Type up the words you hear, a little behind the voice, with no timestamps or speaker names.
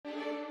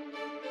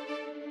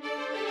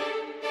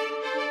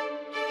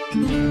Hello,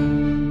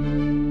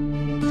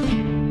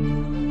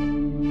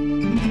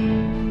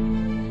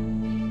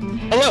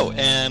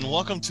 and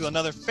welcome to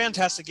another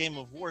fantastic game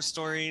of war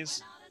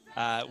stories.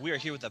 We are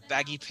here with the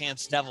Baggy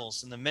Pants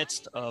Devils in the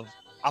midst of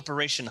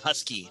Operation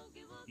Husky,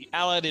 the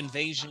Allied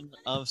invasion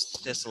of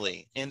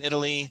Sicily. In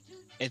Italy,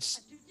 it's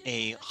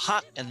a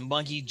hot and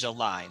muggy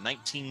July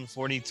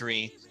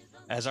 1943,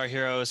 as our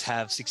heroes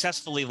have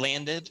successfully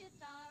landed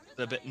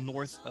a bit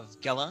north of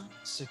Gela,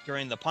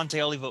 securing the Ponte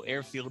Olivo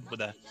airfield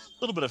with a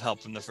little bit of help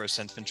from the 1st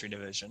Infantry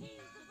Division.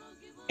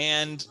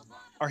 And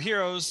our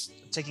heroes,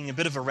 taking a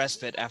bit of a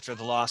respite after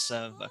the loss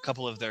of a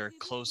couple of their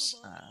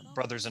close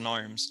brothers in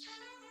arms,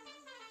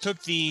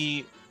 took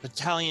the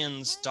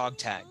battalion's dog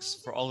tags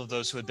for all of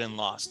those who had been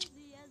lost.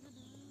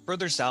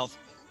 Further south,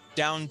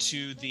 down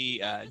to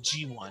the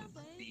G1,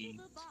 the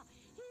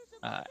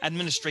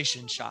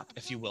administration shop,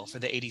 if you will, for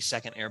the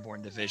 82nd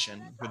Airborne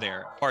Division, who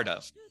they're part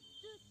of.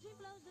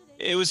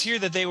 It was here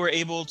that they were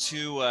able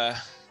to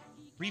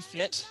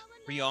refit,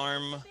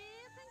 rearm,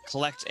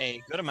 collect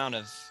a good amount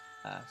of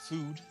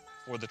food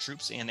for the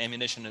troops and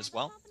ammunition as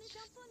well.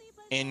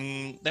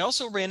 And they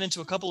also ran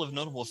into a couple of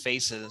notable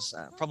faces.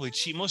 Probably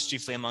most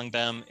chiefly among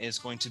them is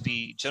going to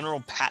be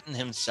General Patton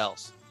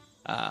himself,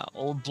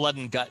 old blood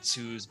and guts,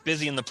 who's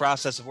busy in the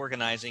process of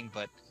organizing,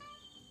 but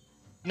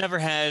never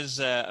has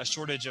a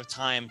shortage of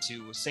time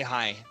to say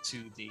hi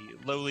to the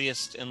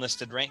lowliest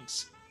enlisted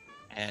ranks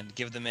and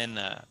give them in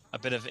a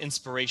bit of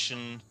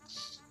inspiration,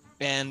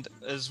 and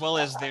as well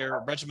as their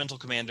regimental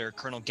commander,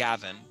 Colonel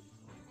Gavin,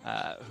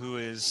 who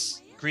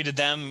has greeted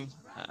them,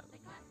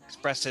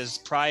 expressed his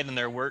pride in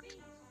their work,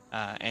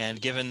 and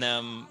given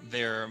them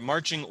their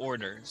marching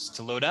orders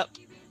to load up.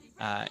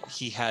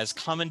 He has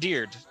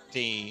commandeered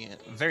the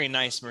very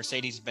nice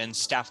Mercedes-Benz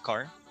staff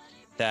car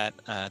that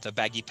the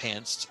Baggy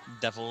Pants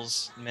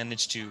Devils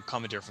managed to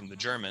commandeer from the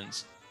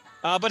Germans,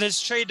 but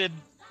has traded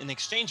in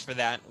exchange for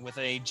that with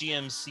a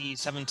GMC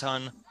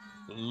 7-ton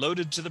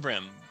loaded to the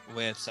brim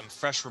with some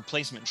fresh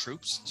replacement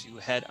troops to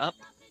head up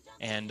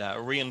and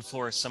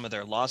reinforce some of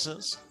their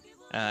losses,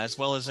 as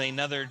well as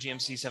another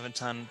GMC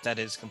 7-ton that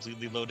is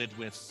completely loaded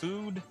with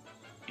food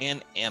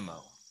and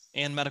ammo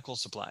and medical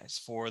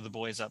supplies for the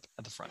boys up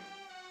at the front.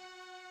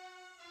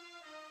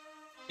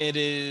 It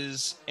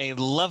is a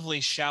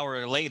lovely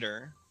shower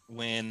later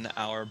when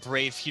our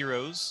brave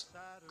heroes,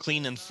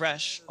 clean and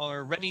fresh,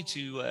 are ready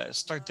to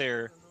start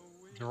their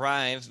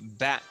drive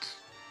back,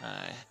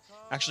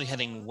 actually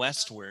heading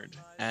westward,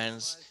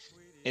 as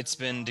it's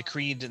been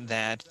decreed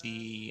that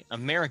the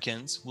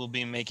Americans will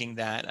be making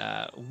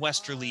that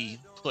westerly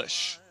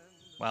push,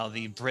 while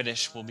the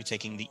British will be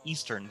taking the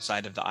eastern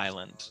side of the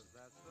island,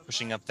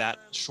 pushing up that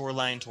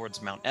shoreline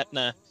towards Mount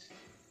Etna.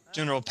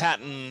 General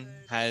Patton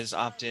has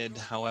opted,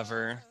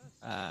 however,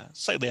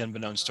 slightly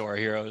unbeknownst to our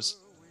heroes,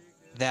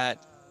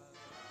 that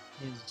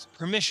his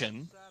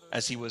permission,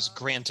 as he was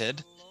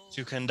granted,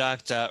 to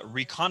conduct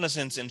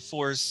reconnaissance in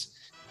force,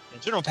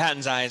 in General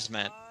Patton's eyes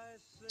meant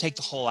take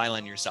the whole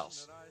island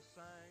yourself.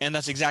 And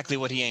that's exactly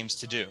what he aims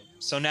to do.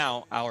 So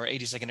now our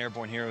 82nd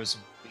Airborne heroes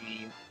will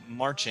be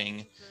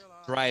marching,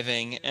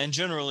 driving, and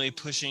generally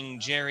pushing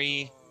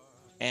Jerry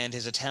and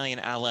his Italian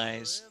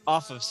allies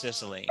off of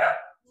Sicily,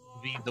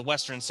 the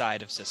western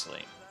side of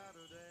Sicily.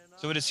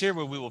 So it is here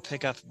where we will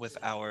pick up with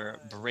our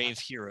brave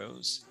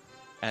heroes,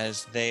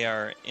 as they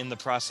are in the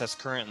process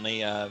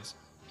currently of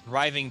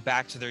driving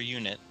back to their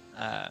unit,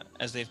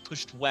 as they've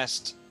pushed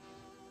west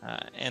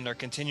and are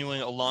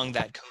continuing along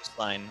that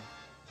coastline.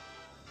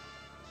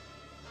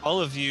 All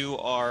of you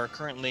are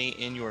currently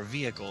in your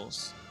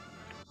vehicles.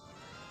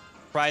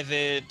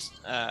 Private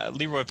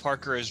Leroy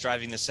Parker is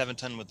driving the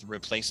 7-ton with the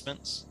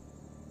replacements.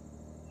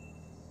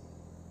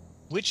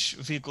 Which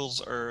vehicles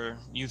are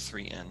you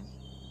three in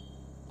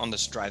on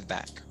this drive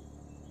back?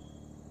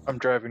 I'm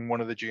driving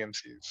one of the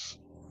GMCs.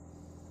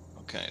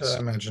 Okay. I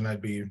imagine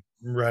I'd be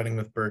riding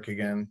with Burke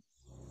again.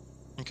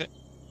 Okay.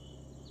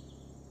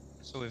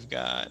 So we've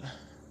got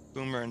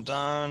Boomer and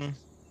Don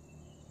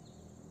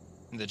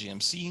in the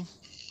GMC.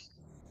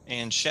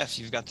 And Chef,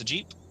 you've got the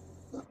Jeep?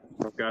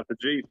 I've got the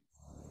Jeep.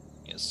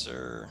 Yes,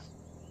 sir.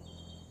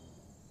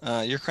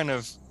 You're kind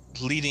of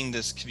leading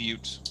this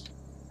commute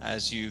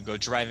as you go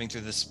driving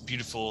through this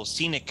beautiful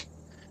scenic,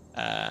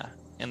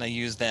 and I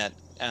use that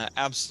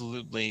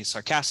absolutely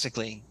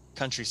sarcastically,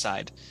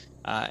 countryside.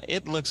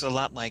 It looks a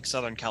lot like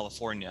Southern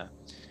California.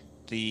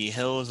 The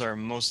hills are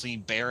mostly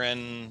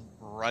barren,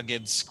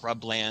 rugged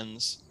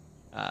scrublands.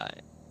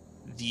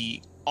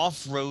 The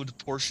off-road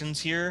portions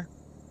here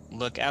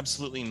look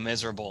absolutely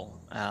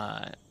miserable.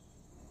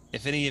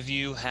 If any of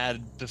you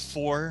had,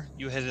 before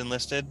you had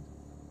enlisted,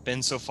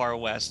 been so far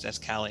west as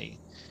Cali,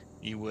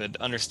 you would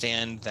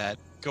understand that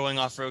going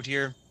off-road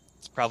here,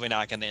 it's probably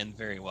not going to end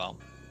very well.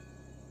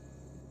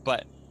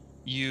 But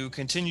you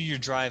continue your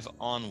drive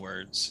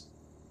onwards.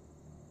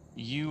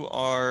 You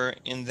are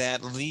in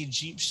that lead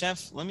Jeep,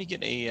 Chef. Let me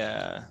get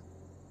a,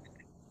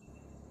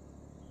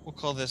 we'll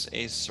call this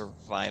a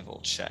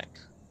survival check.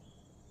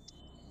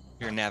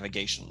 Your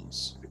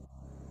navigations.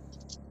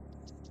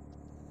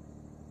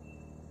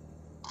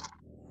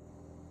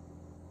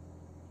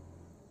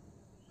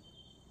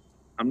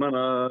 I'm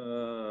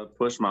gonna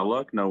push my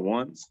luck, no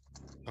ones.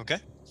 Okay.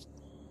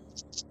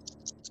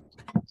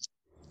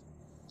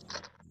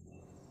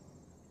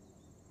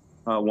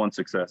 One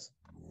success.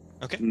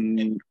 Okay.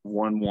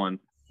 1-1.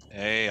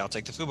 Hey, I'll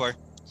take the foobar.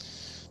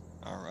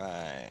 All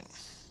right.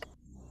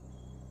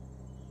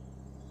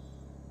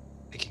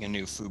 Making a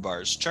new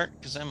foobars chart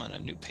because I'm on a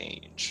new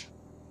page.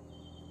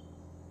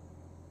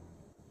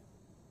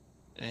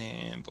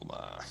 And boom.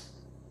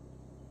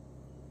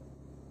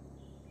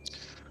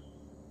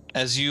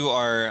 As you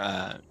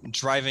are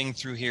driving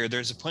through here,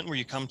 there's a point where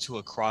you come to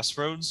a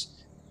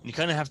crossroads. And you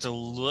kind of have to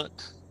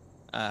look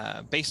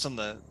based on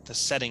the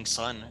setting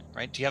sun,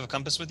 right? Do you have a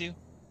compass with you?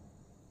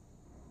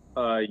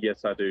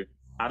 Yes, I do.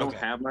 I don't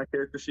Okay. have my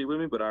character sheet with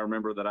me, but I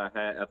remember that I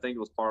think it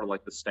was part of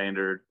like the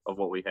standard of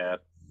what we had.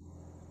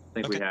 I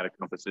think we Okay. had a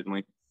compass, didn't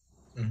we?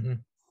 Mm-hmm.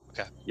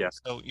 Okay. Yeah.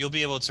 So you'll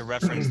be able to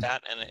reference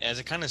that, and as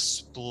it kind of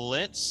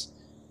splits,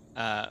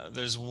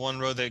 there's one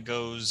road that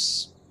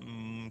goes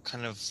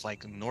kind of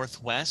like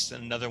northwest,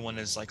 and another one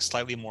is like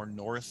slightly more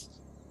north.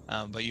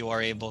 But you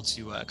are able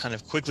to kind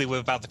of quickly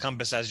whip out the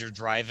compass as you're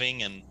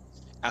driving and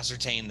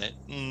ascertain that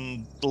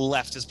the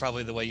left is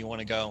probably the way you want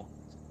to go.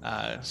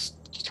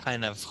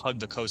 Kind of hug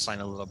the coastline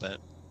a little bit. All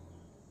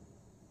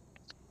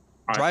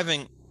right.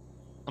 Driving,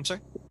 I'm sorry?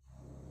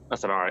 I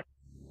said, all right.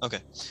 Okay.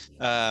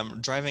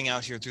 Driving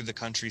out here through the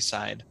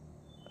countryside,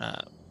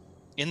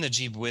 in the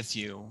Jeep with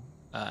you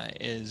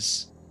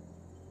is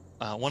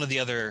one of the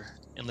other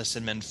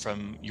enlisted men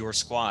from your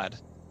squad,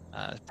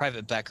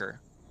 Private Becker.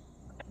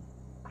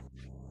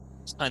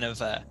 He's kind of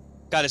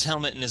got his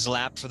helmet in his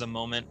lap for the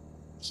moment.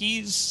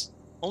 He's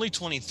only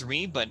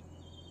 23, but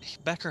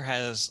Becker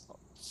has,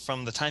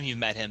 from the time you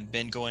met him,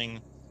 been going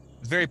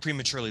very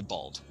prematurely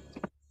bald,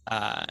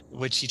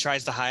 which he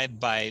tries to hide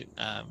by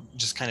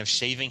just kind of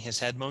shaving his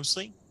head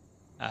mostly.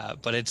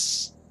 But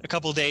it's a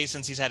couple of days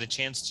since he's had a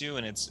chance to,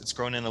 and it's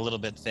grown in a little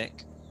bit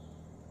thick.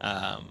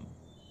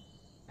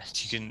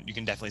 You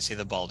can definitely see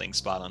the balding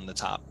spot on the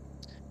top.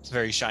 It's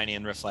very shiny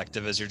and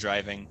reflective as you're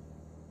driving.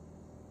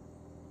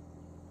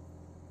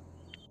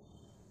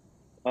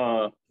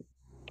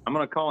 I'm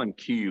gonna call him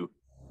Q.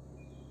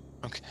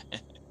 Okay.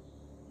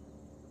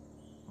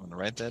 I'm gonna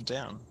write that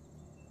down.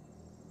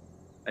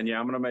 And yeah,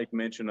 I'm gonna make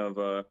mention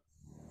of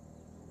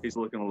he's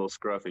looking a little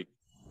scruffy.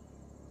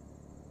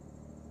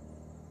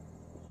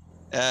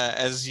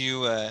 As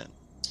you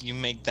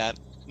make that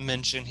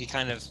mention, he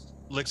kind of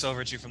looks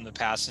over at you from the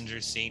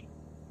passenger seat.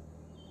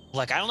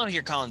 Like, I don't know who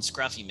you're calling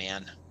scruffy,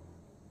 man.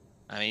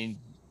 I mean,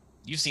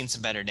 you've seen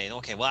some better days.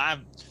 Okay, well,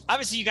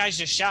 obviously you guys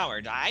just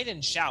showered. I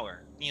didn't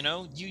shower. You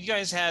know, you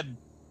guys had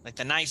like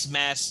the nice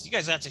mess. You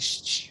guys got to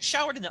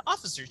showered in the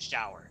officer's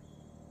shower.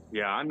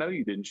 Yeah, I know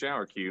you didn't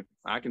shower, Q.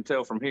 I can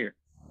tell from here.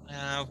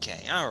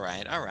 Okay, all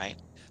right.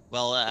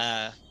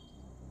 Well,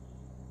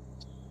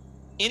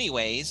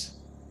 anyways,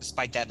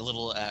 despite that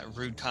little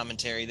rude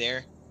commentary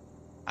there,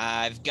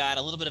 I've got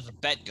a little bit of a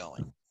bet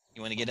going.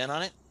 You want to get in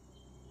on it?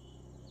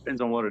 Depends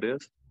on what it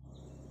is.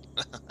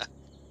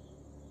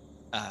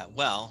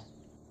 Well,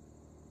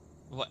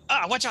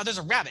 watch out! There's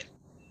a rabbit.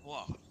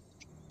 Whoa,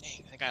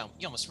 dang!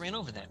 You almost ran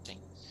over that thing.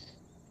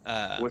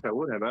 Wish I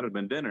would have. That'd have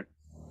been dinner.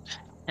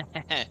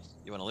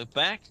 You want to loop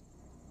back?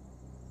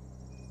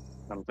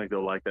 I don't think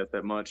they'll like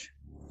that much.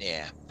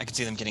 Yeah, I can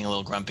see them getting a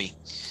little grumpy.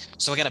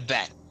 So I got a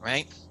bet,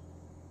 right?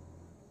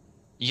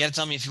 You got to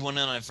tell me if you want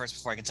in on it first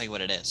before I can tell you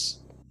what it is.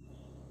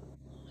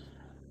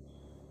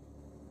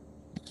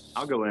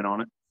 I'll go in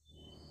on it.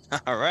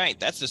 All right,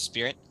 that's the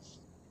spirit.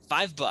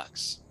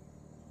 $5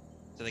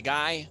 to the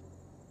guy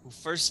who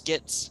first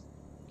gets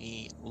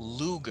a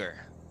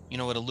Luger. You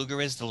know what a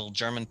Luger is? The little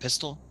German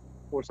pistol?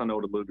 Of course I know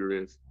what a Luger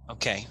is.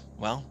 Okay,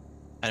 well,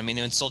 I don't mean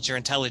to insult your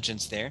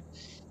intelligence there.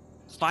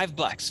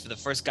 $5 for the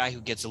first guy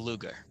who gets a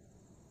Luger.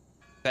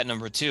 Bet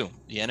number 2,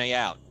 you in or you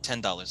out?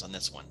 $10 on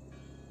this one.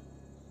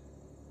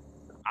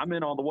 I'm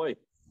in all the way.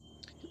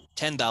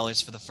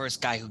 $10 for the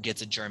first guy who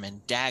gets a German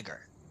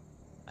dagger.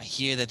 I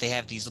hear that they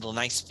have these little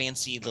nice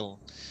fancy little,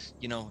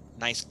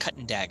 nice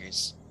cutting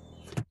daggers.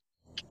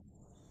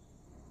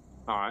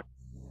 All right.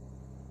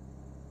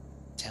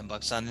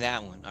 $10 on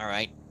that one. All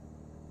right.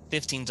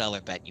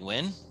 $15 bet. You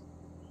in?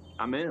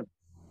 I'm in.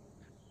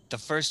 The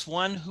first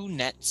one who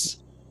nets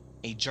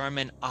a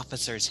German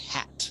officer's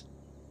hat.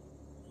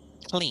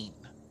 Clean.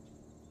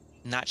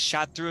 Not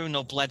shot through,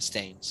 no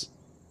bloodstains.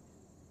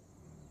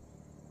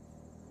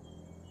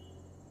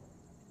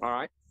 All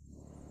right.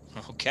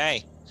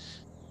 Okay.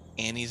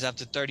 And he's up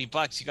to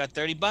 $30. You got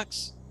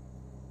 $30?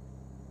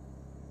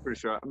 Pretty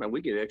sure. I mean,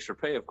 we get extra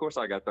pay. Of course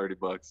I got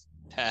 $30.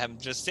 I'm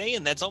just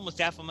saying, that's almost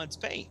half a month's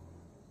pay.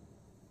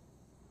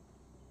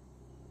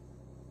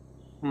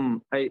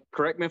 Hey,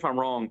 correct me if I'm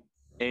wrong.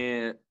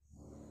 And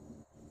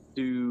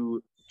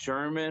do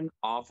German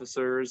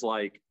officers,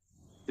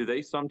 do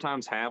they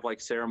sometimes have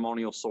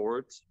ceremonial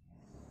swords?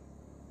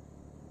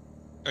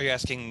 Are you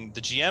asking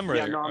the GM or?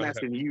 Yeah, no, I'm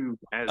asking you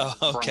as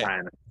okay.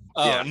 Brian.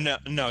 Oh, yeah.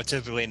 no,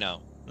 typically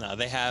no. No,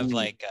 they have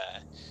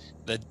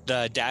the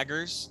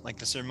daggers, like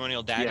the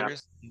ceremonial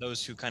daggers,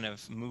 those who kind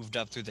of moved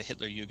up through the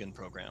Hitler Jugend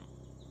program.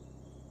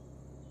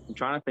 I'm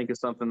trying to think of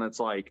something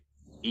that's like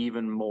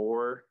even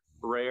more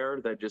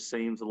rare that just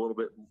seems a little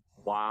bit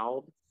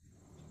wild.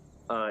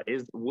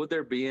 Would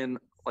there be in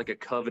like a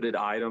coveted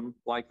item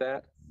like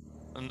that?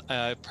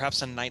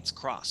 Perhaps a Knight's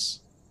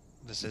Cross.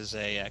 This is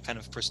a kind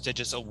of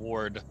prestigious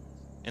award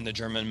in the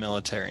German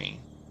military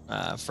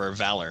for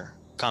valor,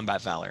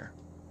 combat valor.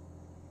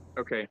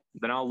 Okay,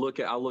 then I'll look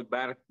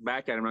back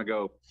at him and I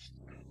go,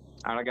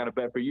 all right, I got a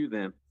bet for you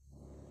then.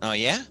 Oh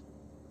yeah?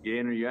 You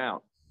in or you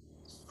out?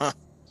 Huh.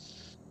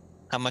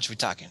 How much we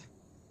talking?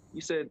 I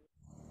said,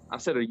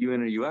 are you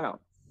in or you out?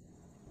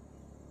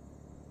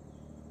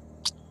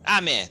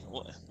 I'm in.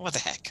 What the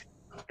heck?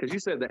 Because you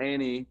said the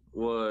ante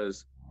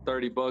was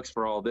 $30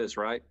 for all this,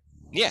 right?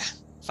 Yeah,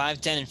 5,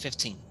 10, and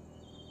 15.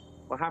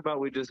 Well, how about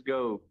we just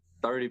go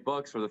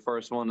 $30 for the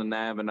first one to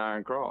nab an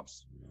Iron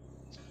Cross?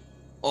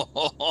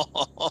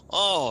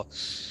 Oh,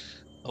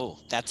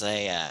 that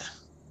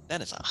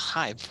is a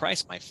high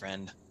price, my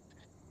friend.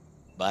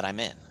 But I'm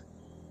in.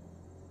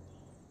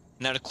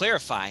 Now to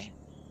clarify,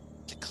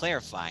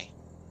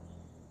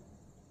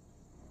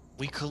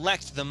 we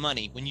collect the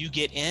money when you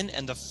get in,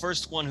 and the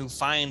first one who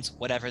finds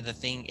whatever the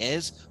thing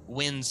is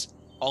wins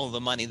all the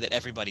money that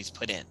everybody's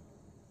put in.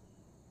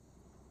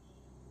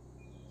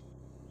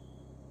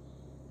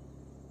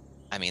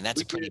 I mean,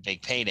 that's a pretty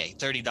big payday.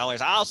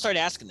 $30. I'll start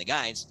asking the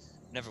guys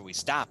whenever we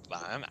stop.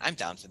 I'm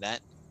down for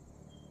that.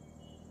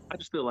 I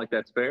just feel like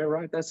that's fair,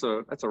 right? That's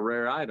a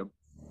rare item.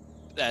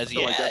 I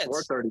feel like that's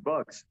worth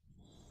 $30.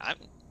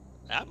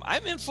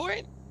 I'm in for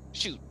it.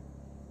 Shoot,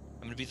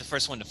 I'm gonna be the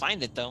first one to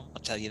find it, though.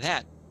 I'll tell you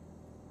that.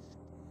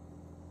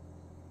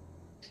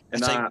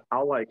 And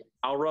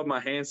I'll rub my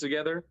hands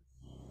together.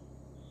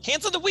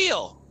 Hands on the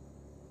wheel.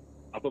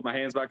 I'll put my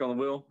hands back on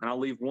the wheel and I'll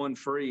leave one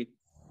free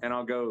and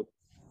I'll go,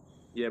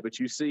 yeah, but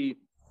you see,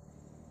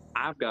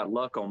 I've got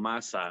luck on my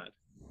side.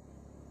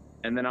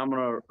 And then I'm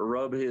gonna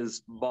rub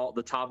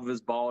the top of his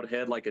bald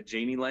head like a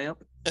genie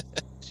lamp.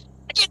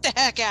 Get the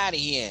heck out of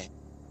here!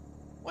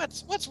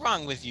 What's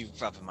wrong with you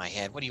rubbing my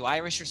head? What are you,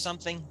 Irish or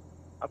something?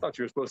 I thought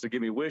you were supposed to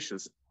give me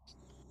wishes.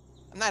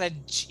 I'm not a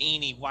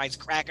genie,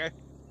 wisecracker.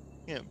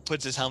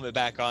 Puts his helmet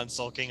back on,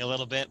 sulking a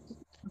little bit.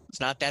 It's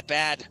not that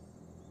bad.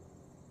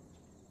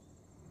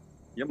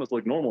 You almost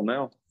look normal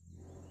now.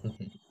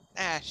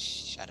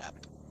 Shut up.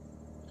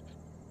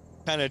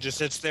 Kind of just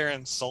sits there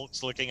and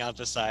sulks, looking out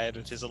the side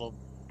with his little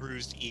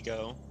bruised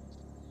ego.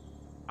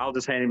 I'll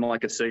just hand him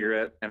like a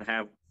cigarette and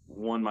have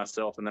one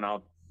myself, and then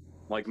I'll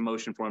like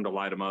motion for him to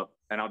light him up,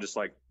 and I'll just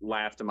like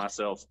laugh to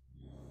myself.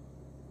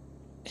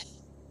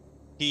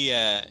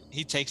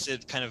 He takes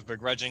it kind of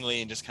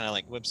begrudgingly and just kind of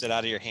like whips it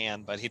out of your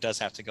hand, but he does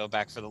have to go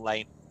back for the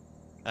light,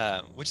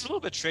 which is a little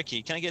bit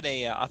tricky. Can I get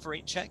a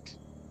operate check?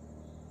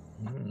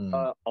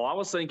 I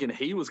was thinking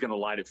he was going to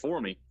light it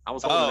for me. I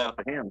was holding it out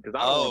to him because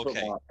I don't want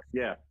to put my,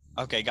 yeah.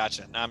 Okay,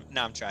 gotcha. Now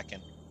I'm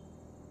tracking.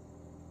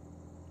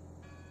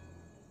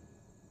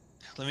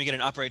 Let me get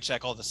an operate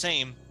check all the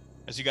same,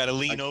 as you got to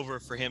lean over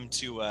for him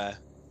to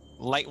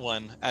light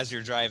one as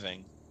you're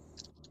driving.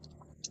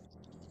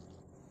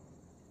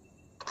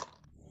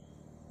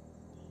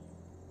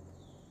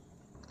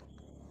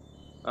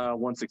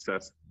 One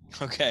success.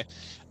 Okay.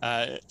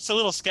 It's a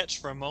little sketch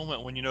for a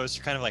moment when you notice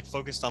you're kind of like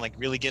focused on like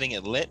really getting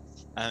it lit.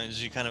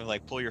 As you kind of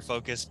like pull your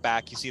focus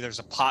back, you see there's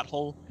a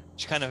pothole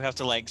which you kind of have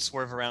to like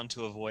swerve around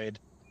to avoid.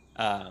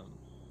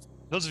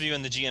 Those of you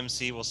in the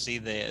GMC will see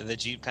the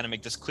Jeep kind of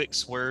make this quick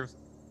swerve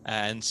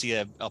and see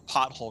a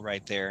pothole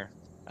right there.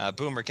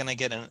 Boomer, can I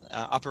get an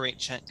operate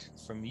check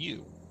from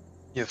you?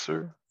 Yes,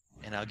 sir.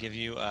 And I'll give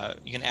you,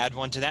 you can add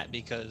one to that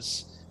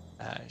because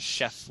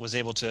Chef was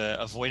able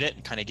to avoid it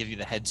and kind of give you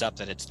the heads up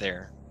that it's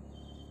there.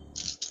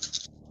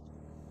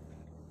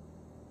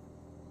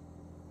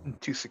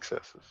 2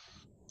 successes.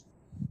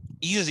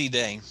 Easy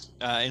day.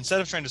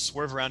 Instead of trying to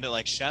swerve around it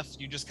like Chef,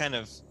 you just kind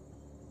of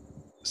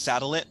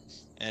saddle it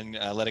and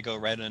let it go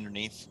right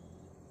underneath.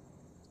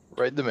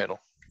 Right in the middle.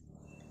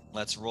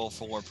 Let's roll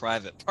for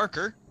Private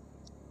Parker.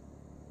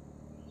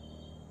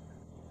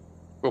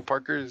 Well,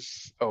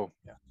 Parker's... Oh,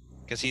 yeah.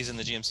 Because he's in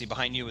the GMC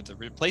behind you with the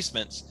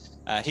replacements.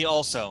 He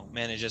also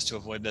manages to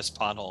avoid this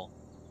pothole.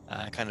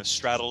 Kind of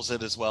straddles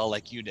it as well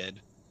like you did.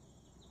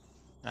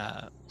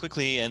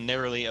 Quickly and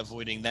narrowly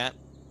avoiding that.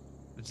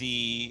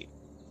 The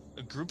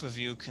group of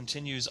you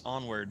continues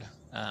onward.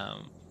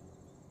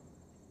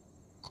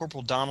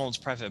 Corporal Donald's,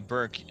 Private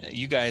Burke,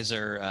 you guys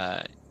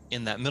are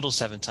in that middle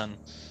 7-ton.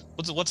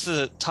 What's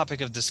the topic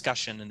of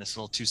discussion in this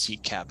little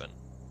 2-seat cabin?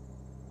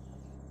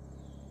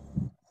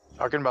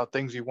 Talking about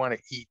things we want to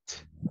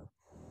eat.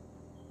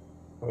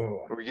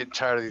 Oh, We're getting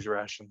tired of these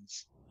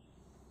rations.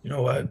 you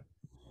know what?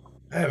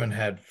 I haven't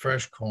had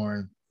fresh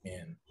corn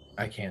in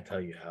I can't tell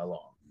you how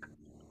long.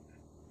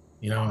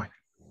 You know?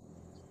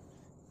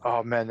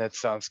 Oh man, that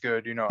sounds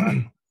good. You know,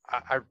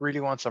 I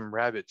really want some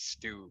rabbit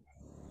stew.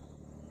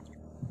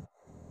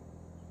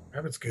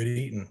 Rabbit's good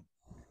eating.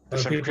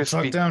 There's some People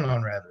talk down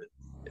on rabbit.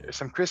 There's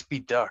some crispy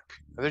duck.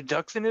 Are there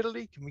ducks in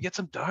Italy? Can we get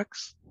some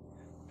ducks?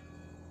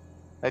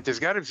 Like, there's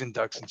got to be some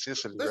ducks in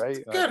Sicily,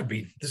 right? There's got to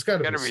be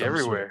some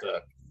everywhere.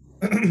 sort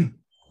of duck.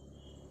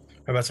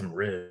 How about some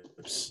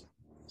ribs?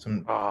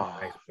 Some Oh.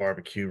 nice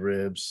barbecue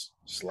ribs.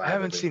 I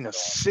haven't slathered seen in a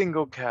salt.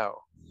 single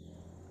cow.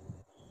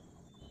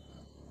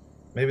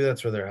 Maybe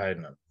that's where they're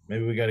hiding them.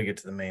 Maybe we got to get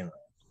to the mainland.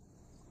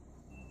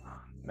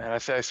 Man, I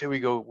say we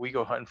go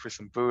hunting for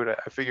some food.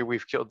 I figure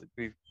we've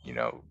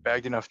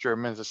bagged enough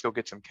Germans. Let's go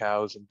get some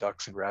cows and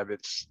ducks and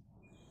rabbits.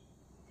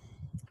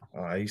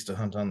 Oh, I used to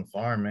hunt on the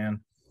farm, man.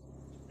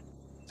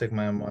 Take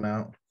my M1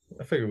 out.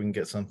 I figure we can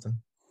get something.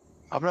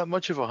 I'm not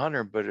much of a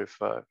hunter, but if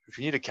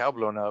you need a cow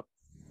blown up,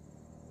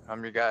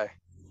 I'm your guy.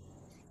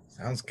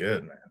 Sounds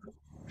good, man.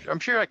 I'm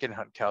sure I can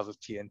hunt cows with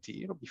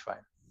TNT. It'll be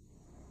fine.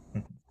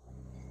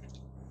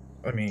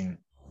 I mean,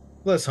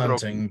 less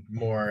hunting,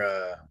 more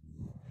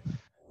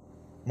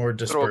Throw a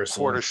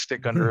dispersal. quarter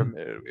stick under him.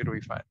 It'll be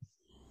fine.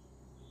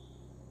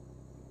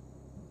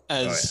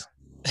 As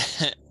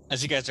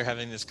as you guys are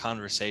having this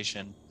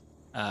conversation,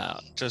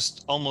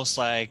 just almost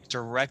like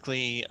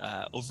directly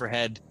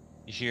overhead,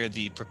 you hear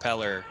the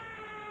propeller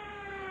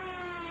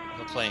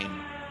of a plane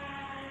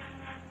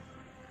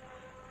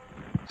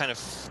kind of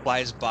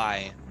flies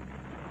by,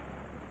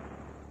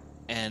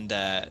 and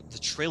the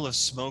trail of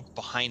smoke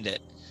behind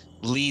it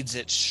leads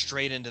it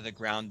straight into the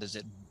ground as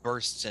it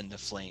bursts into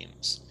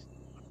flames.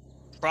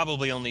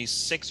 Probably only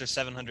 600 or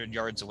 700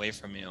 yards away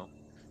from you.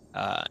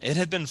 It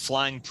had been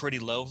flying pretty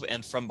low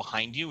and from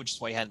behind you, which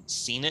is why you hadn't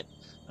seen it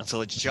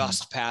until it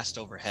just passed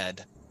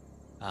overhead.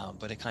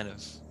 But it kind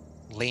of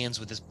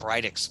lands with this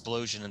bright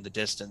explosion in the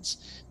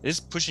distance. It is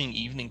pushing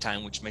evening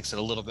time, which makes it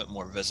a little bit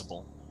more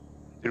visible.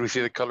 Did we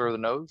see the color of the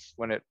nose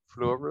when it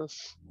flew over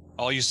us?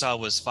 All you saw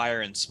was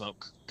fire and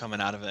smoke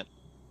coming out of it.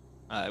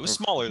 It was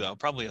smaller, though,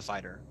 probably a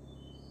fighter.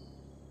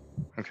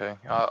 Okay,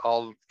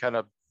 I'll kind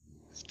of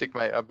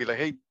I'll be like,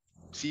 hey,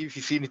 see if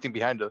you see anything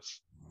behind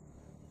us.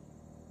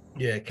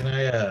 Yeah, can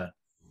I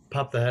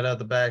pop the head out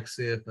the back,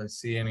 see if I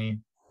see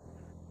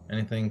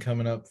anything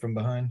coming up from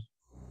behind?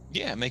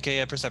 Yeah, make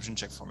a perception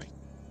check for me.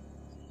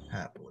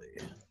 Happily.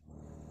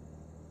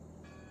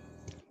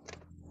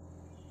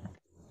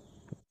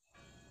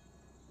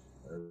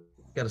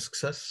 Got a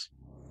success.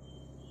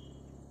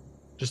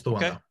 Just the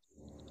one, Okay. though.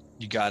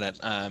 You got it.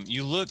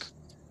 You look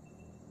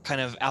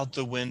kind of out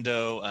the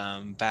window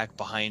back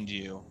behind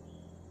you,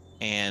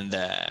 and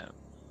the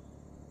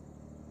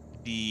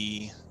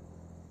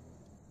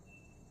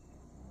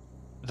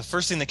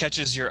first thing that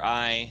catches your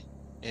eye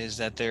is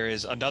that there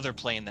is another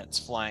plane that's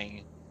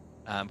flying,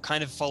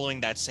 kind of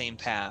following that same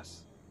path.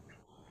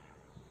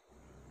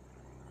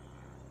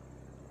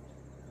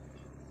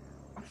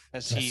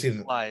 As he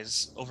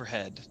flies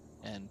overhead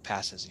and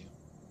passes you.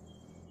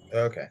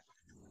 Okay.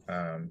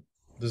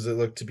 Does it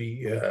look to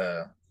be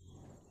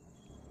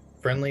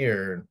friendly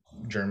or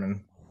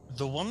German?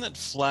 The one that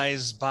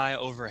flies by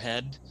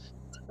overhead,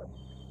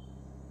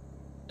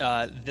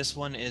 this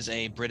one is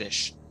a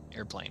British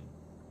airplane.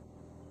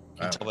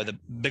 You can tell by the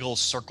big old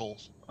circle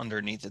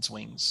underneath its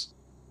wings.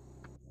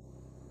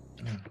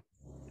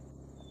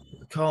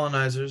 The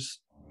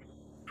colonizers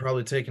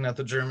probably taking out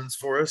the Germans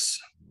for us.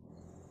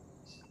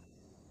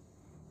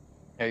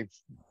 Hey,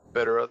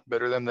 better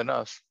them than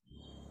us.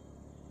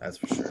 That's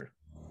for sure.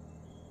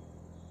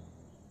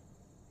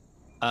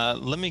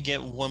 Let me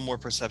get one more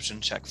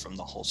perception check from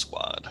the whole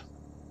squad.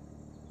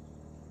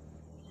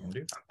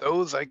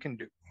 Those I can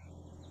do.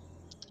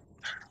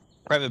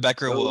 Private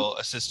Becker will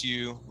assist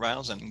you,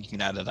 Riles, and you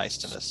can add a dice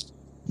to this.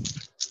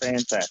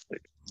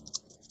 Fantastic.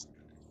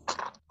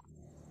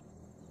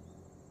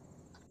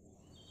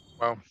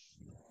 Wow.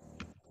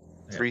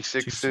 Yeah, 3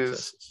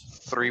 6s,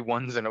 3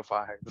 1s, and a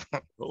 5.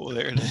 Oh,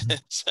 there it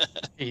is.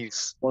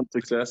 Jeez. 1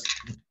 success.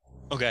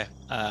 Okay.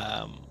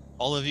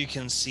 All of you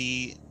can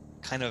see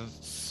kind of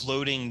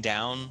floating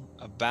down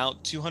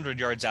about 200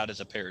 yards out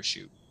is a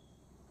parachute.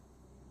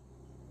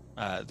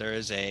 There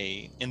is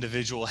a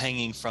individual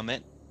hanging from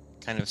it,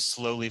 kind of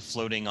slowly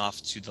floating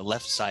off to the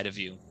left side of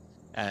you,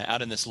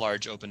 out in this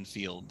large open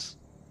field.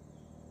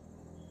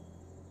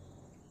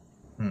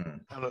 I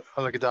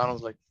look at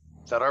Donald like,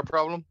 is that our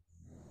problem?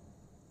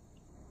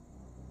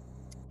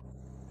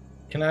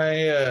 Can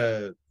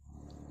I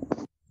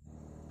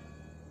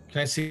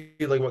see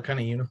like what kind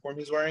of uniform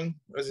he's wearing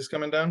as he's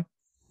coming down?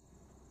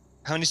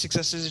 How many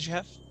successes did you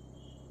have?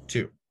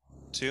 2.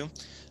 2.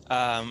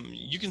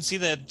 You can see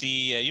that the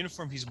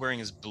uniform he's wearing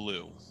is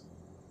blue.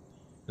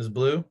 Is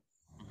blue?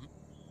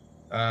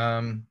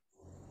 Mm-hmm.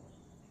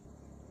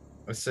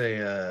 Let's say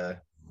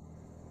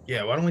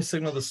yeah, why don't we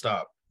signal the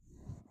stop?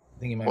 I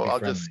think he might be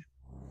friendly.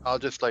 I'll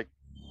just like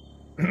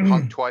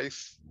honk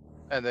twice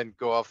and then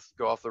go off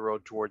the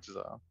road towards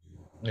the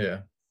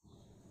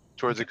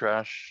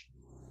crash.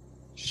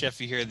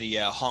 Chef, you hear the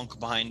honk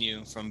behind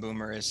you from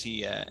Boomer as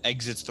he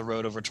exits the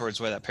road over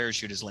towards where that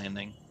parachute is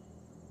landing.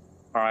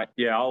 All right.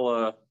 Yeah,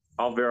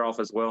 I'll veer off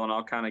as well, and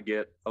I'll kind of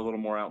get a little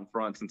more out in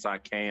front since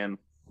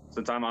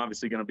I'm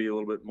obviously going to be a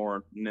little bit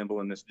more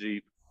nimble in this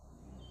Jeep.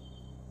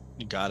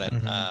 You got it.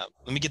 Let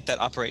me get that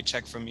operate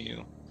check from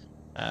you,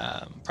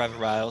 Private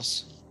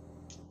Riles,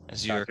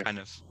 as you're kind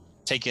of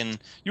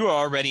you were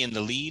already in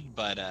the lead,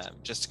 but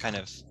just to kind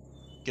of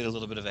get a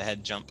little bit of a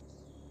head jump.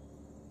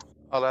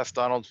 I'll ask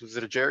Donald, was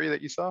it a Jerry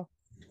that you saw?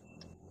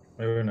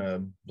 They were in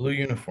a blue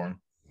uniform.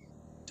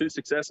 2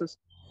 successes.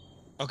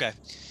 Okay.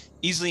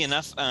 Easily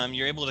enough,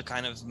 you're able to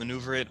kind of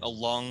maneuver it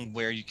along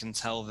where you can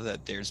tell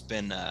that there's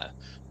been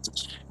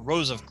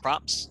rows of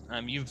crops.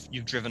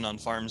 You've driven on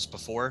farms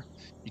before.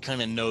 You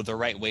kind of know the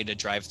right way to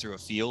drive through a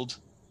field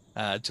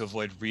to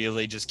avoid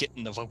really just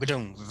getting the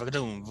vagadoom,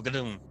 vagadoom,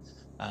 vagadoom.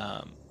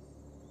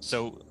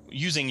 So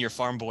using your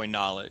farm boy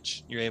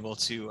knowledge, you're able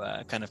to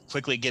kind of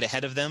quickly get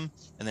ahead of them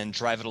and then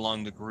drive it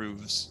along the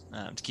grooves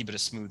to keep it a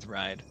smooth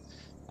ride.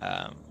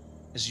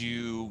 As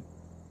you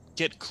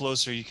get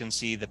closer, you can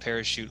see the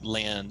parachute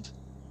land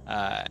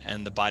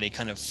and the body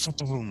kind of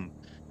boom,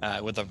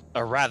 with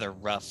a rather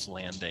rough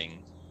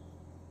landing.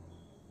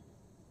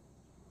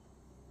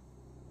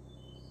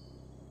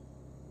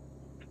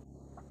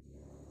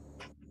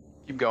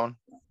 Keep going.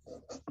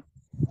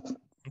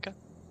 Okay.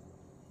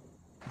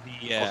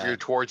 I'll veer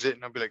towards it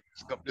and I'll be like,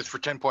 "Let's go, this for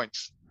 10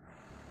 points."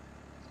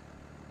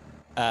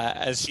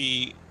 As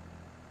he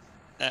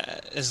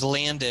is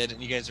landed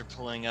and you guys are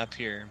pulling up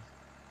here,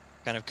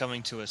 kind of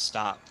coming to a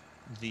stop,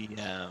 the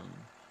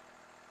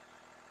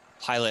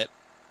pilot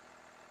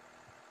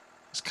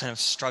is kind of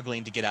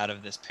struggling to get out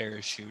of this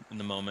parachute in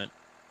the moment.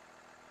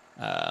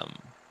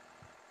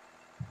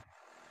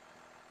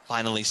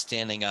 Finally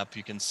standing up,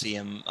 you can see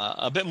him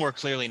a bit more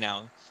clearly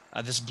now.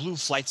 This blue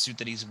flight suit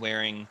that he's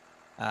wearing,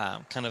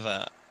 kind of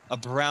a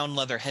brown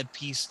leather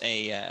headpiece,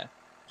 a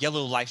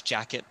yellow life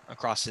jacket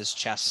across his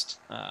chest.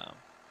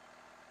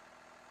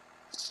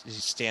 He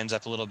stands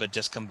up a little bit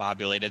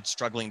discombobulated,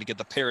 struggling to get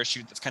the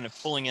parachute that's kind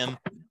of pulling him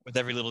with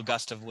every little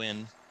gust of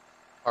wind.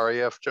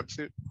 RAF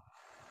jumpsuit.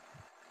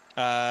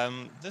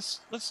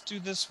 Let's do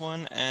this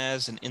one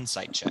as an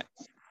insight check.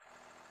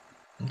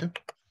 Okay.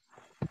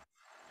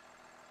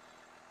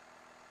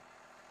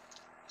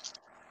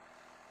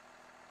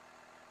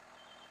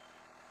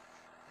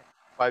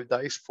 Five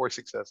dice, 4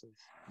 successes.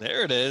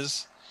 There it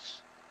is.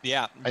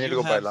 Yeah. I need to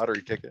go buy a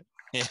lottery ticket.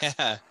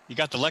 Yeah, you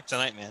got the luck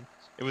tonight, man.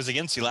 It was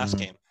against you last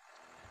game.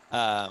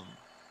 As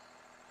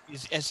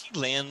he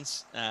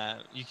lands,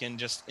 you can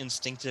just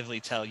instinctively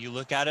tell. You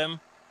look at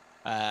him,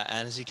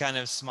 and as he kind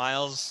of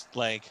smiles,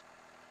 like,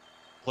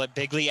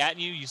 bigly at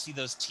you, you see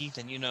those teeth,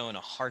 and you know in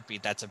a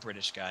heartbeat that's a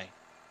British guy.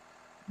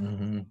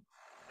 Mm-hmm.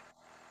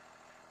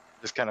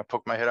 Just kind of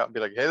poke my head out and be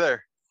like, "Hey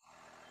there."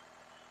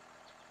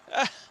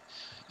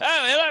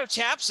 Oh, hello,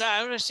 chaps.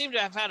 I seem to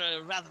have had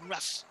a rather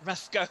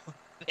rough go.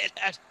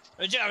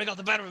 Jerry got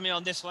the better of me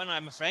on this one,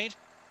 I'm afraid.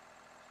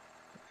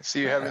 I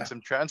see you having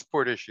some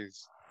transport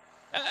issues.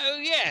 Oh,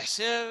 yes.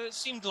 It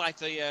seemed like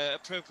the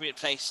appropriate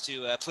place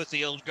to put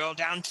the old girl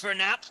down for a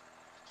nap.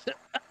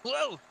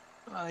 Whoa.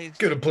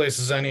 Good a place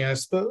as any, I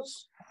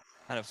suppose.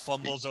 Kind of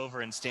fumbles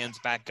over and stands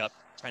back up,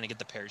 trying to get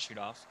the parachute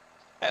off.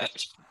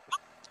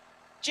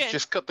 Jen,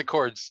 Just cut the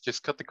cords.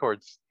 Just cut the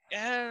cords.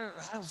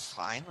 oh,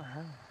 fine.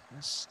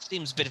 This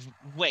seems a bit of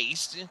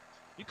waste.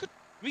 You could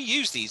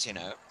reuse these, you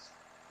know.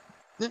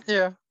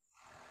 Yeah.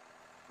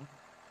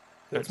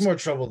 It's more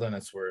trouble than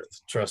it's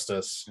worth. Trust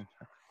us.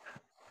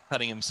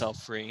 Cutting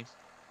himself free.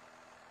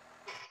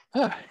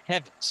 Oh,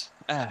 heavens.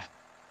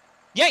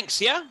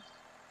 Yanks, yeah?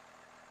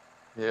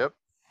 Yep.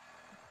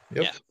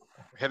 Yeah.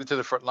 Headed to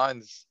the front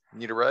lines.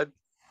 Need a ride?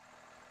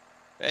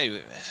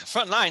 Hey,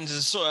 front lines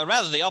is sort of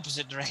rather the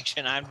opposite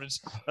direction. I was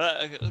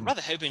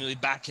rather hoping to be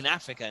back in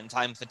Africa in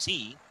time for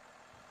tea.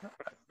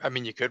 I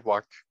mean, you could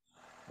walk,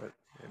 but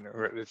you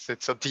know,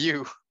 it's up to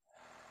you.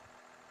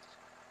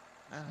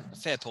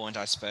 Fair point,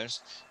 I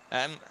suppose.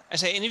 I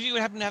say, any of you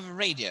would happen to have a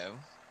radio?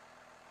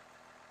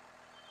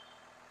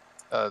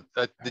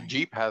 The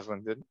Jeep has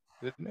one, didn't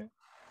it?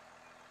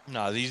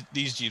 No, these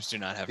Jeeps do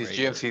not have These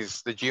radio.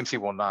 GMCs, the GMC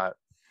will not.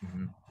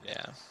 Mm-hmm.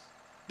 Yeah,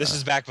 this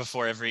is back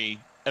before every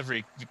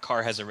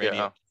car has a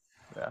radio.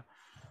 Yeah.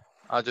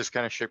 I'll just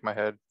kind of shake my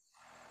head.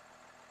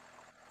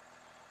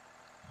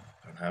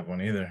 Don't have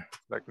one either.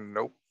 Like,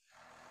 nope.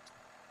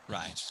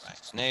 Right.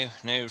 No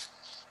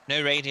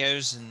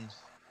radios in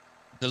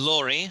the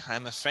lorry.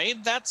 I'm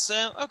afraid that's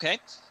okay.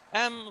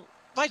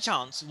 By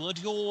chance, would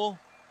your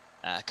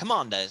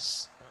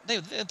commanders?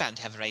 They're bound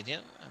to have a radio.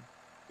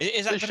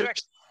 Is that the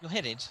direction you're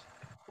headed?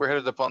 We're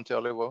headed to Ponte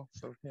Olivo,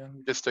 so yeah,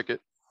 just took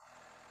it.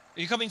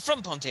 Are you coming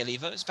from Ponte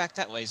Olivo? It's back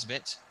that ways a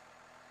bit.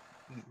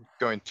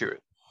 Going to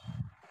it.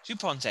 To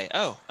Ponte.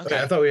 Oh, okay.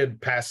 Okay, I thought we had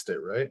passed it,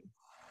 right?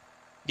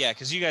 Yeah,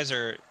 because you guys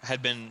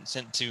had been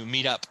sent to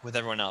meet up with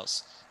everyone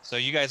else. So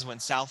you guys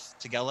went south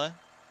to Gela,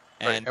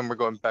 And, and we're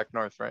going back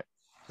north, right?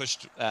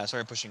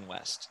 started pushing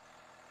west.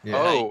 Yeah.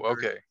 Oh,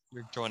 okay.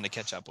 You're trying to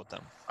catch up with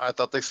them. I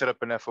thought they set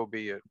up an FOB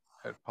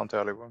at Ponte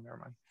Olivo. Never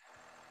mind.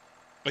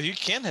 Well, you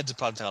can head to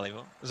Ponte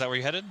Olivo. Is that where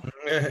you're headed?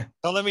 Yeah.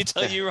 Don't let me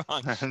tell you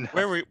wrong. No,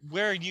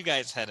 Where are you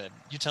guys headed?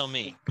 You tell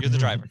me. You're the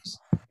drivers.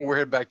 we're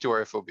headed back to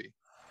our FOB.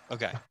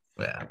 Okay.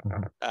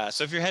 Yeah.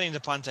 So if you're heading to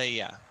Ponte,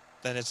 yeah,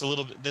 then it's a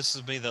little bit. This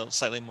would be the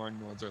slightly more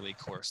northerly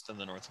course than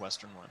the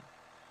northwestern one.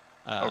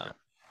 Okay.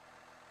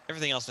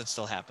 Everything else that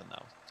still happen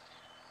though.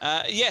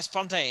 Yes,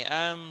 Ponte.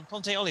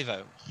 Ponte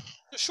Olivo.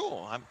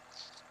 Sure.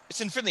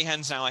 It's in friendly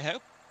hands now, I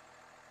hope.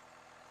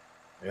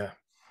 Yeah.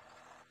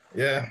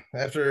 Yeah.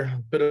 After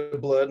a bit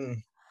of blood and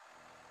a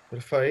bit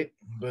of fight,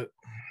 but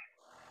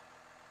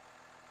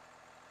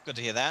Good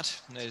to hear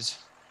that. Those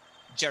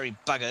Jerry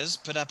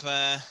buggers put up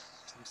some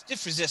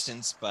stiff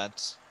resistance,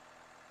 but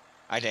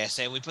I dare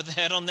say we put the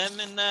head on them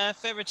in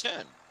fair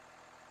return.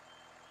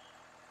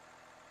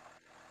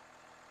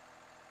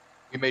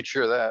 We made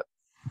sure of that.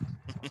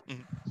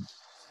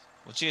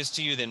 Well, cheers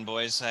to you then,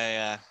 boys.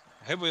 I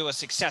hope we were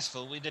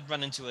successful. We did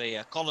run into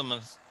a column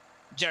of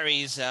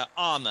Jerry's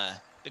armor,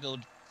 big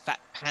old fat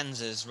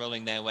panzers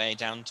rolling their way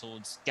down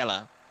towards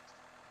Geller.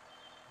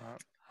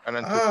 And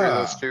then to three of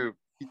those Ah, two.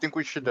 You think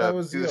we should that do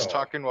was this y'all.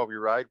 talking while we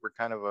ride? We're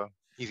kind of a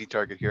easy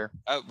target here.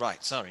 Oh,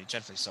 right. Sorry.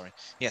 Dreadfully sorry.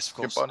 Yes, of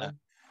course. Jump on in.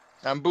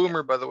 I'm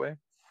Boomer, by the way.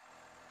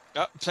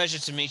 Pleasure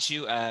to meet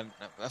you,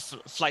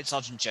 Flight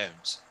Sergeant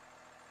Jones.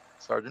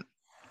 Sergeant.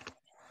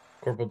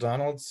 Corporal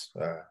Donalds.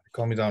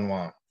 Call me Don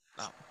Juan.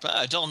 Oh,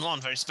 Don Juan,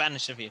 very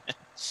Spanish of you.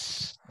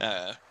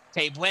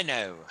 Que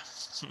bueno,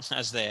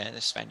 as the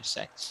Spanish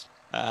say.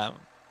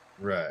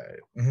 Right.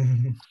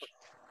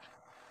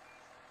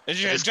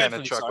 just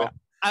kinda chuckle.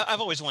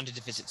 I've always wanted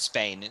to visit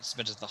Spain. It's a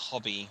bit of the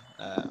hobby.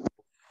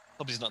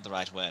 Hobby's not the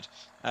right word.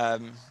 A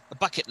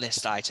bucket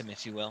list item,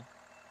 if you will.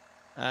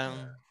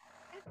 And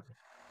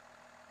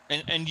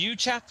you,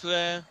 chap,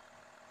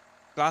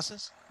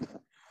 glasses?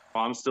 Oh,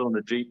 I'm still in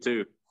the Jeep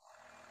too.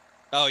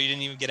 Oh, you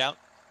didn't even get out?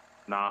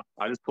 Nah,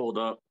 I just pulled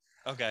up.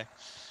 Okay.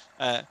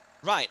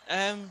 Right.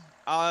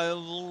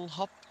 I'll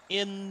hop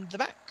in the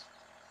back.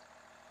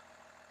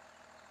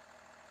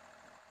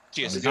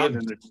 Cheers. Is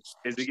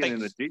he getting in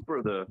the Jeep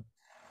or the?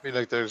 I mean,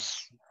 like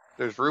there's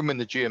room in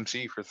the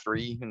GMC for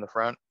 3 in the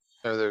front.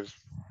 There's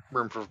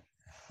room for.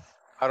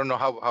 I don't know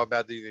how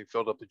badly they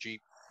filled up the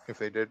Jeep, if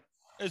they did.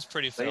 It's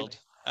pretty filled.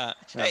 Yeah.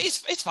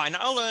 It's fine.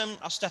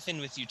 I'll stuff in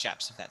with you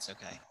chaps if that's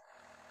okay.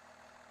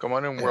 Come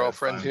on in, Yeah, we're all that's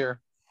friends fine. here.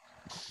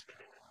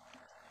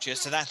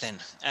 Cheers to that then.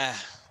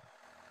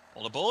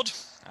 All aboard.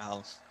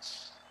 I'll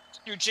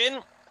scooch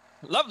in.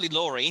 Lovely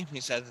lorry, he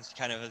says, as he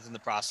kind of is in the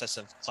process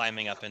of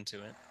climbing up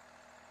into it.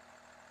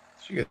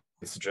 She gets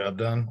the job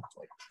done.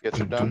 Gets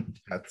it done.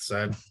 At the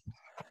side.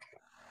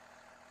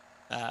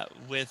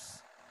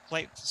 With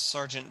Flight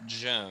Sergeant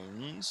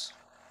Jones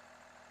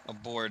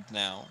aboard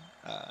now,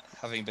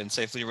 having been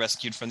safely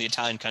rescued from the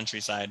Italian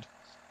countryside,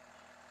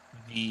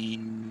 the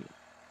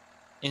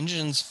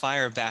engines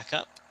fire back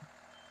up,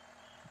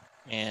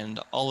 and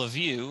all of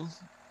you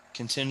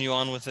continue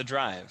on with the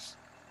drive,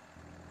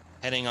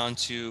 heading on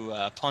to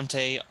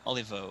Ponte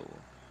Olivo,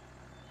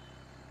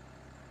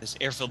 this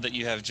airfield that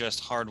you have just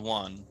hard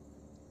won.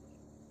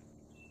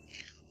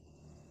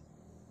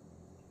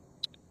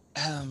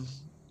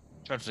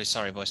 Dreadfully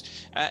sorry, boys.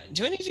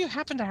 Do any of you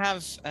happen to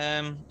have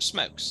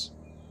smokes?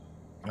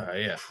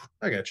 Yeah,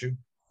 I got you.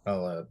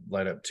 I'll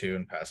light up 2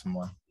 and pass him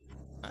 1.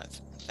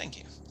 Thank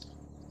you.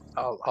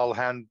 I'll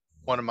hand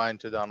one of mine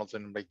to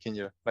Donaldson and like, can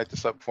you light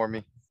this up for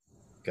me?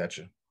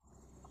 Gotcha.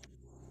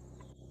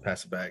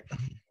 Pass it back.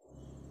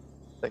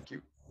 Thank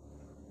you.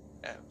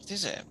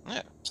 This is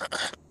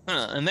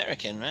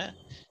American, right?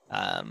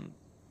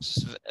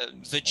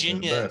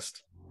 Virginia. The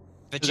best.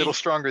 A little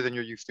stronger than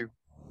you're used to.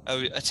 Oh,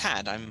 a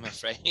tad, I'm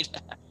afraid.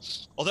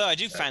 Although I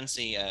do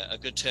fancy a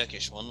good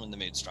Turkish one when the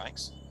mood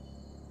strikes.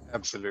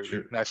 Absolutely.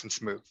 Sure. Nice and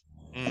smooth.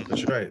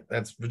 That's right.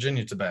 That's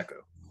Virginia tobacco.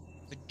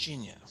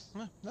 Virginia.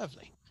 Oh,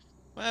 lovely.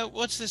 Well,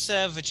 what's this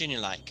Virginia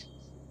like?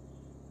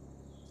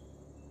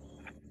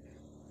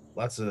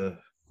 Lots of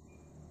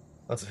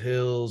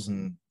hills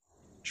and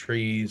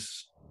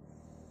trees.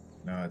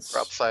 No, it's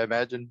Crops, I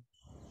imagine.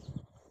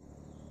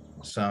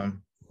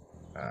 some.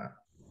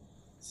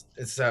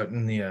 It's out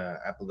in the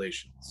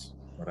Appalachians.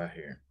 What I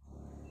hear.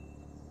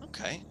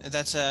 Okay,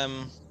 that's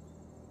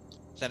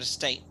is that a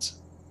state?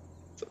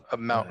 It's a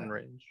mountain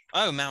range.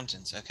 Oh,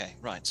 mountains. Okay,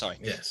 right. Sorry.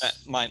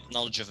 Yes. My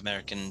knowledge of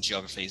American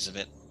geography is a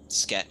bit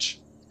sketch.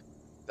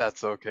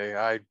 That's okay.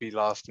 I'd be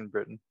lost in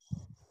Britain.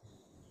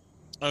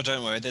 Oh,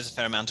 don't worry. There's a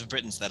fair amount of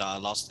Britons that are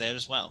lost there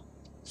as well.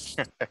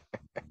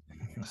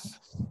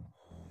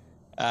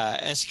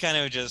 As he kind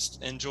of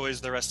just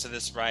enjoys the rest of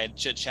this ride,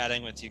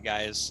 chit-chatting with you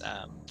guys,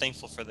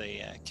 thankful for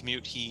the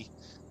commute. He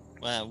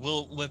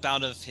will whip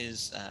out of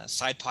his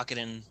side pocket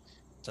in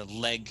the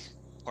leg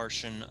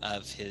portion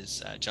of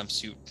his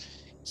jumpsuit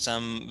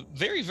some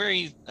very,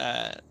 very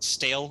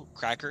stale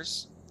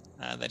crackers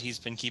that he's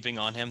been keeping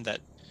on him that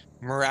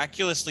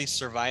miraculously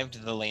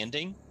survived the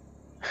landing.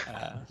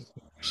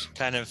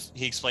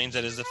 He explains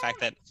it as the fact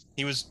that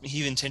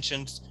he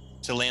intentioned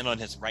to land on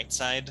his right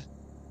side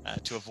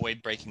to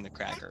avoid breaking the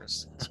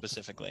crackers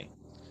specifically.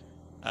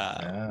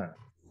 But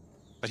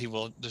he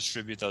will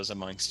distribute those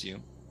amongst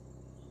you.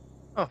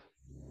 Oh,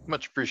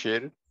 much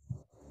appreciated.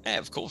 Yeah,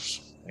 of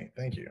course.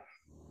 Thank you.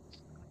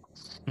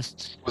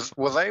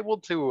 Was I able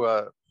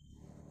to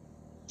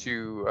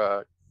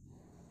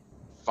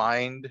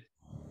find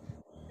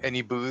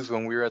any booze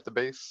when we were at the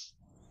base?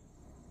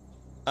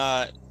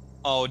 Down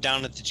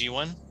at the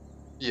G1?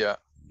 Yeah.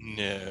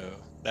 No,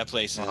 that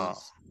place is Oh.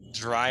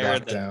 drier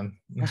Back than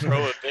down.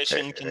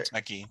 Prohibition,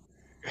 Kentucky.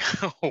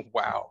 Oh,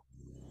 wow.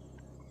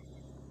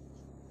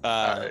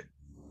 Alright.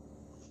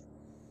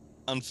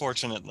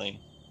 Unfortunately,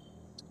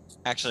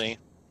 actually,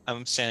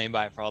 I'm standing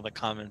by for all the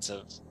comments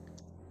of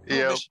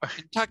Yep.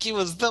 Kentucky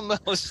was the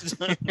most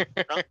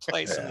drunk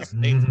place in Yeah. the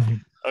state.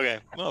 Okay,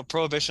 well,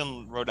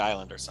 Prohibition, Rhode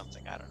Island, or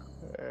something. I don't know.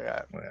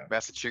 Yeah, Yeah.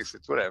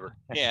 Massachusetts, whatever.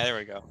 Yeah, there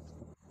we go.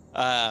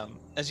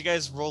 As you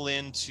guys roll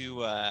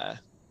into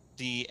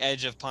the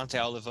edge of Ponte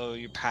Olivo,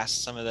 you pass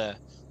some of the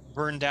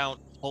burned out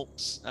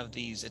hulks of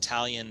these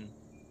Italian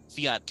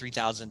Fiat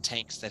 3000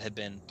 tanks that had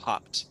been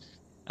popped.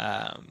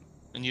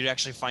 And you'd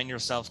actually find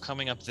yourself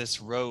coming up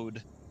this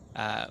road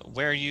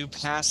where you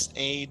pass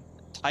a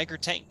Tiger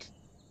tank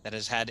that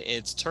has had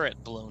its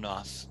turret blown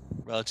off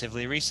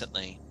relatively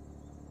recently.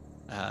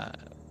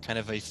 Kind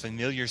of a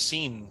familiar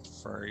scene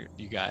for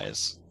you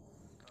guys.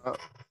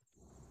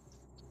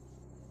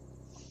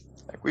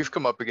 Like we've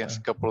come up against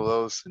a couple of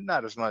those,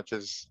 not as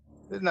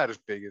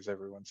big as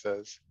everyone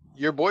says.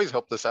 Your boys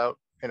helped us out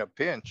in a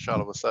pinch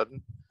all of a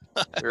sudden.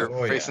 We were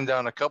Oh, yeah. facing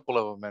down a couple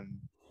of them and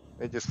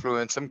they just flew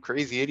in. Some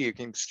crazy idiot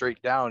came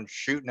straight down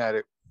shooting at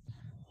it.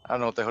 I don't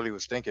know what the hell he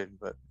was thinking,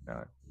 but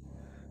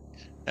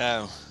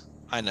Oh,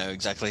 I know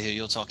exactly who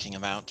you're talking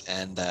about,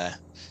 and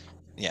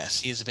yes,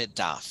 he's a bit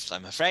daft,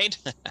 I'm afraid.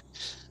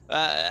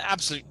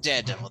 Absolute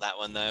daredevil, that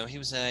one, though. He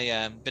was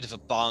a bit of a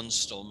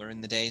barnstormer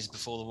in the days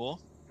before the war.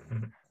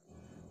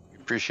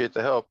 appreciate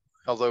the help.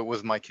 Although it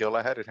was my kill,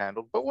 I had it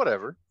handled, but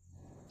whatever.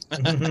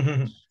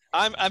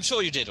 I'm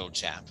sure you did, old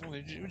chap.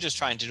 We're just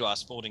trying to do our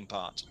sporting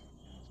part.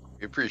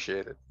 We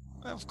appreciate it.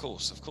 Well, of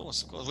course.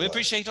 We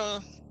appreciate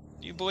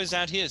you boys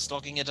out here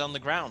stalking it on the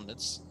ground.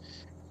 It's,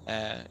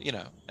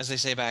 as they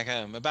say back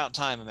home, about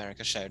time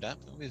America showed up.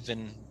 We've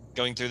been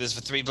going through this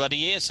for 3 bloody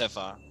years so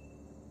far.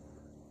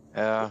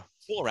 Yeah.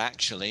 4,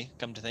 actually,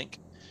 come to think.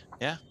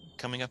 Yeah,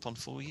 coming up on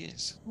 4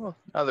 years. Well,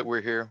 now that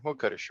we're here, we'll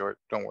cut it short.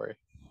 Don't worry.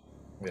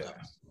 Yeah.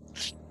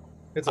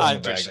 It's I on the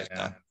bag appreciate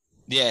now. that.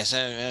 Yes,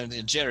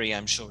 Jerry,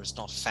 I'm sure, is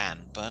not a fan,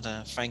 but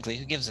frankly,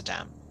 who gives a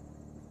damn?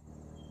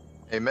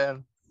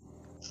 Amen.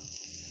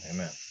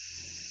 Amen.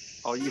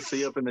 All you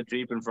see up in the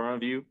Jeep in front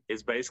of you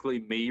is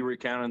basically me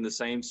recounting the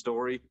same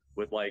story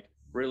with like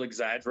real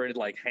exaggerated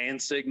like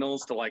hand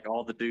signals to like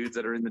all the dudes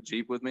that are in the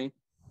Jeep with me.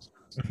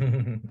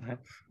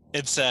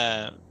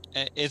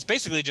 It's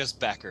basically just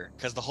Becker,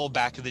 because the whole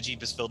back of the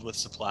Jeep is filled with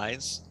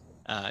supplies.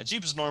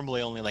 Jeep is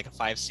normally only like a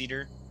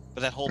 5-seater,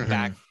 but that whole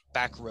Mhm.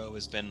 back row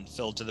has been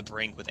filled to the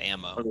brink with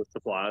ammo. Or the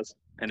supplies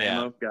and Yeah.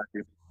 ammo. Got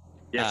you.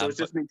 Yeah, so it's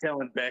but- just me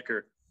telling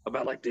Becker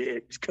about like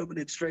the he's coming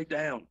in straight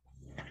down.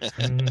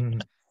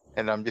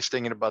 And I'm just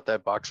thinking about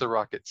that box of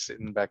rockets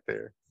sitting back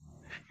there.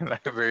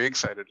 Very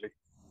excitedly.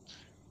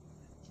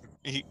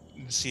 You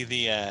see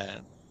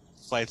the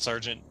flight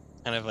sergeant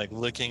kind of like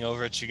looking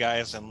over at you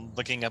guys and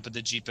looking up at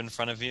the Jeep in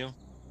front of you,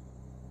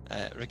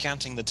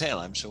 recounting the tale,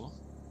 I'm sure.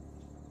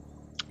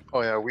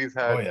 Oh yeah, we've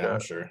had I'm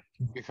sure.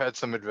 we've had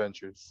some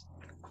adventures.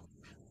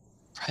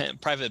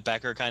 Private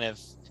Becker kind of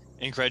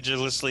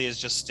incredulously is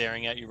just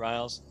staring at you,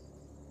 Riles.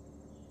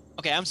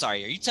 Okay, I'm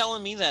sorry. Are you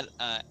telling me that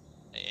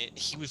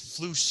he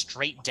flew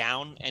straight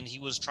down and he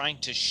was trying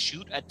to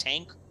shoot a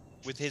tank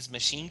with his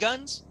machine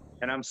guns?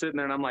 And I'm sitting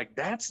there and I'm like,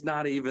 that's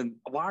not even,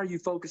 why are you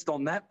focused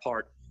on that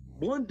part?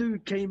 One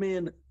dude came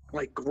in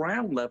like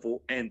ground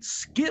level and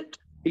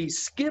he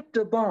skipped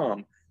a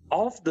bomb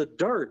off the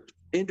dirt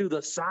into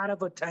the side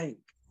of a tank.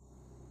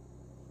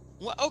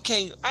 Well,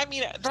 okay, I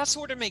mean, that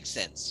sort of makes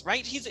sense,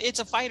 right? It's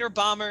a fighter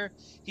bomber.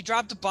 He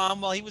dropped a bomb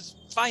while he was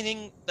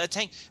fighting a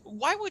tank.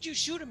 Why would you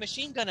shoot a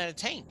machine gun at a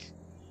tank?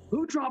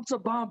 Who drops a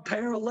bomb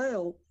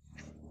parallel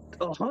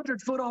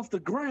 100 foot off the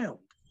ground?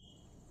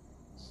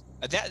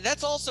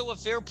 That's also a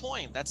fair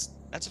point. That's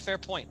a fair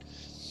point.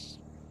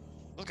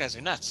 Those guys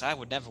are nuts. I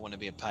would never want to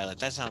be a pilot.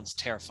 That sounds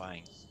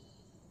terrifying.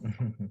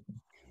 I'm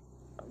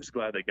just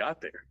glad they got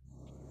there.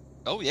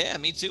 Oh yeah,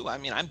 me too. I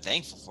mean, I'm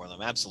thankful for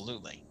them.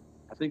 Absolutely.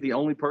 I think the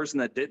only person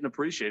that didn't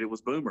appreciate it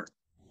was Boomer.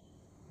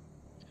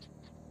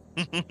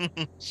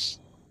 Because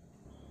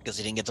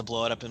he didn't get to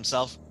blow it up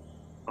himself.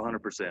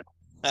 100%.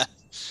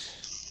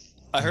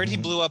 I heard he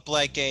blew up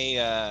like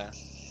a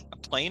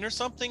plane or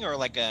something, or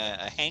like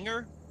a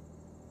hangar.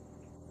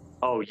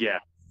 Oh yeah,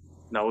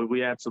 no,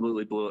 we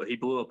absolutely blew it. He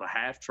blew up a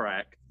half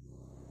track,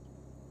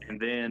 and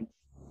then,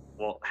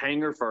 well,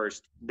 hangar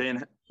first,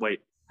 then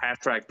half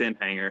track, then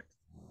hangar.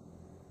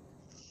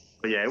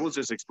 But yeah, it was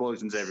just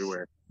explosions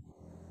everywhere.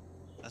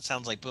 That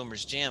sounds like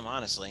Boomer's jam,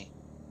 honestly.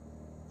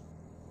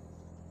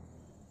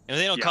 And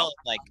they don't call it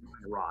like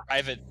Rock.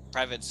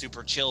 private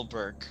super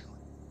chillberg.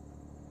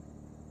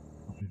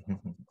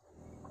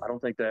 I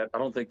don't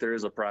think there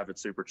is a private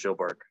super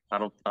chillberg. I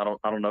don't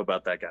know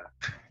about that guy.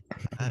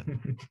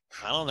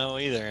 I don't know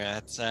either.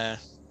 That's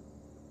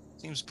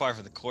seems par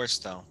for the course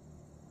though.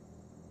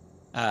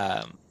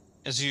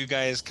 As you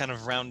guys kind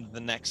of round the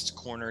next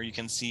corner, you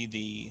can see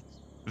the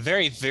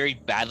very, very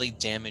badly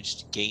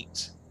damaged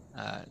gate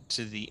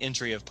to the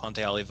entry of Ponte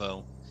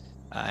Olivo.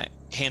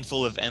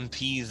 Handful of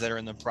MPs that are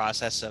in the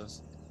process of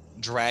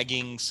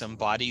dragging some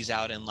bodies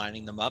out and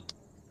lining them up.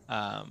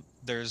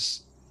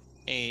 There's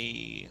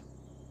a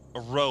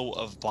row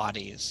of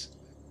bodies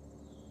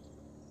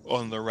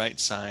on the right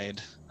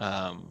side.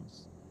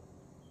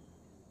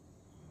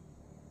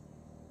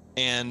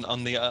 And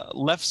on the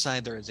left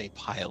side, there is a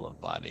pile of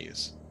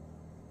bodies.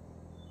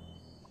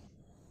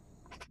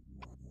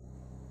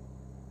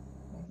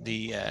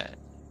 The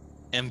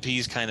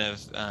MPs kind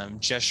of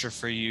gesture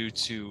for you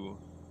to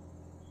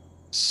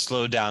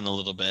slow down a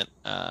little bit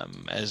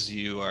as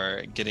you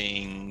are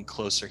getting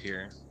closer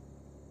here.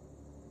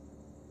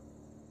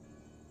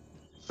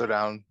 Slow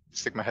down,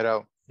 stick my head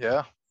out.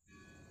 Yeah.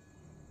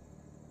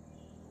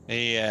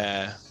 He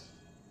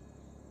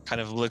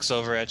kind of looks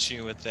over at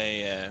you with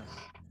a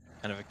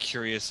kind of a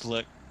curious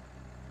look.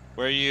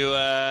 Where you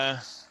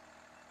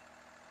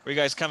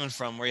guys coming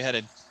from? Where you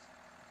headed?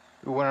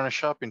 We went on a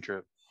shopping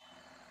trip.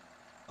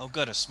 Oh,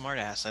 good, a smart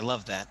ass. I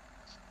love that.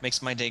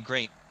 Makes my day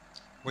great.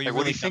 Where Hey, you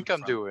what do really you think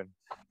coming I'm from?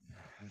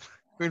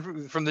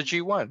 doing? From the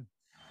G1.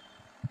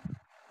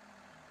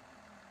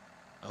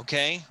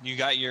 Okay, you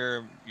got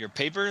your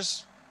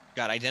papers?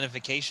 Got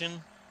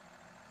identification?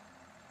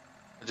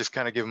 I just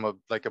kind of give him a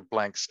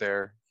blank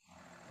stare.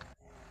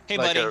 Hey,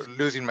 Like buddy. a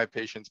losing my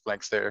patience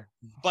blank stare.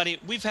 Buddy,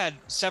 we've had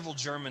several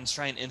Germans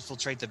try and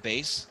infiltrate the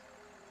base,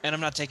 and I'm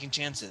not taking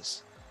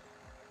chances.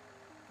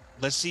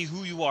 Let's see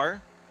who you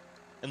are,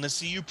 and let's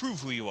see you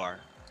prove who you are.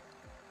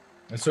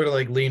 I sort of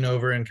like lean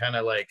over and kind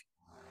of like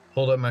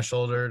hold up my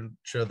shoulder,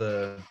 show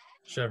the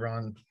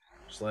chevron.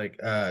 Just like,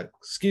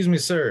 excuse me,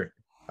 sir.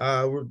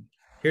 We're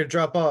here to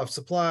drop off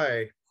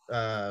supply,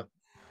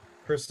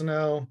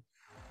 personnel,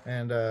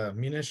 and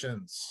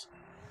munitions.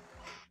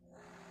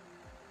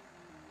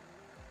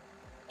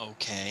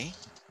 Okay.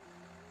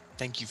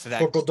 Thank you for that.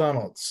 Corporal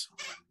Donalds.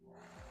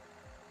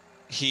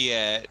 He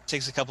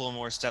takes a couple of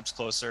more steps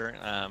closer.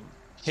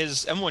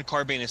 His M1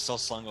 carbine is still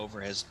slung over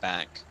his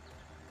back.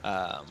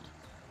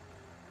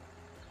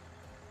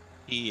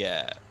 He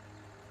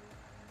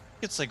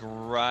gets like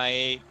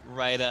right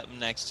up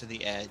next to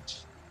the edge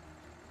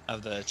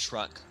of the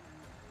truck.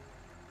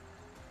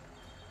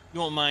 You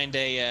won't mind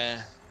a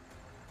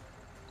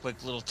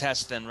quick little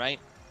test then, right?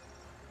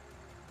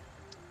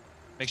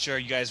 Make sure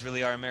you guys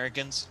really are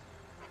Americans.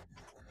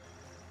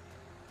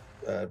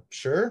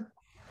 Sure.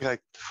 You're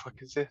like, the fuck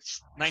is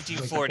this?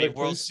 1940 quick,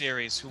 World please.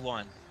 Series. Who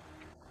won?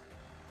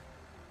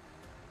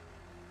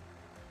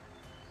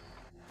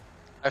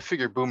 I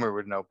figured Boomer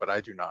would know, but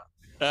I do not.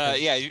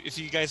 Yeah, if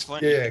you guys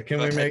want. Yeah, can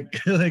we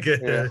make like a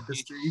Yeah.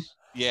 history?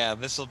 Yeah,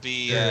 this will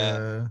be.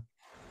 Yeah.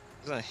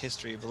 It's not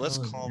history, but let's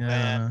Oh, call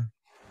yeah.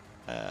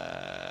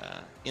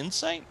 that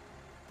insight.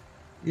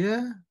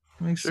 Yeah,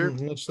 makes Sure.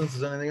 as much sense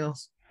as anything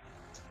else.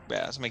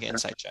 Yeah, let's make an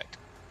insight check.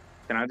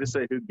 Can I just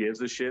say who gives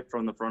a shit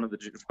from the front of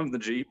the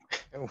Jeep?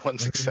 One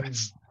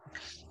success.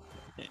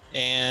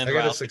 And I got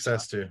a Riles,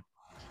 success too.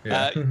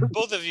 Yeah.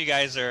 both of you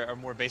guys are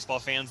more baseball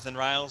fans than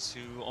Riles,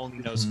 who only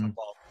knows Mhm.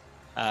 football.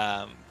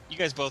 You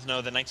guys both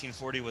know that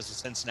 1940 was the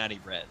Cincinnati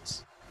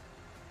Reds.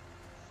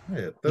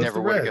 Yeah, those Never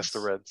the would have Reds. guessed the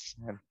Reds.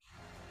 Man.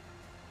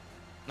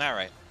 All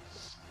right.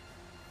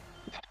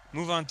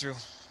 Move on through.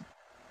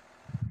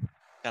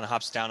 Kind of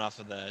hops down off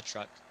of the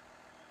truck.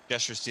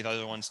 Gestures to the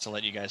other ones to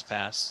let you guys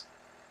pass.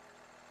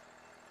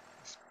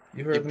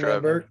 You heard Keep me,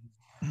 driving. Bert.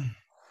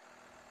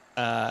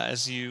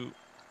 As you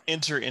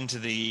enter into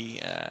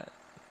the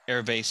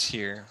air base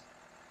here,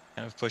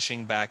 kind of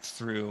pushing back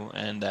through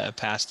and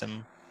past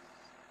him.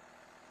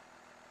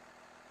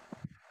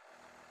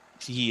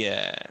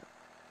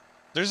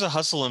 There's a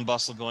hustle and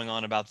bustle going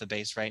on about the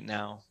base right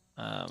now.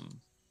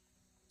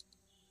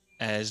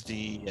 As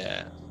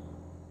the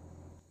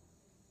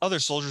other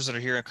soldiers that are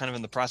here are kind of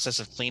in the process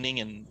of cleaning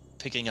and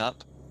picking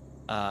up.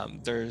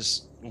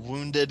 There's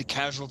wounded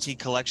casualty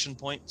collection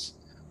points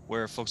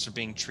where folks are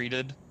being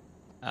treated.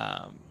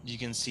 You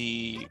can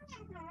see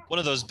one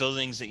of those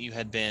buildings that you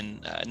had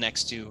been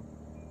next to,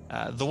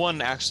 the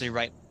one actually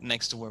right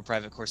next to where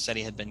Private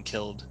Corsetti had been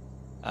killed.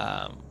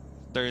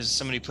 There's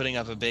somebody putting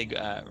up a big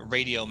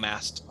radio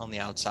mast on the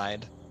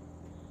outside.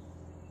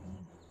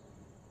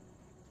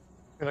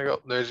 And I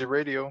go, there's your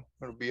radio.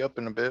 It'll be up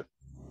in a bit.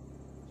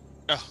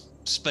 Oh,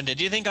 splendid.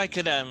 Do you think I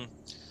could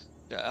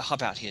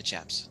hop out here,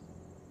 chaps?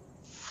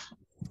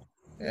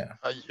 Yeah.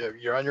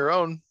 You're on your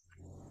own.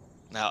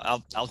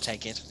 No, I'll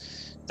take it.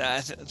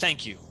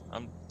 Thank you.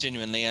 I'm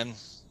genuinely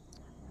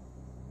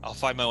I'll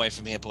find my way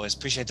from here, boys.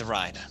 Appreciate the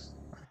ride.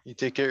 You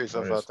take care of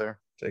yourself Nice. out there.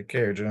 Take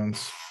care,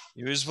 Jones.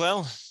 You as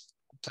well.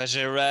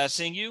 Pleasure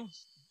seeing you.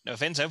 No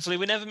offense. Hopefully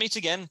we never meet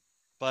again.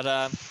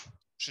 But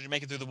should you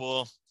make it through the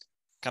war,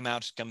 come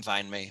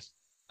find me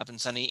up in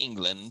sunny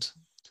England.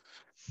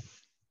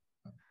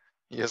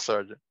 Yes,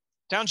 Sergeant.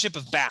 Township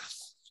of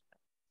Bath.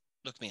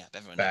 Look me up,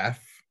 everyone.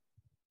 Bath.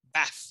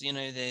 Bath. You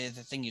know the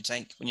thing you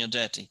take when you're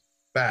dirty.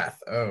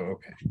 Bath. Oh,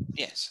 okay.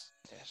 Yes.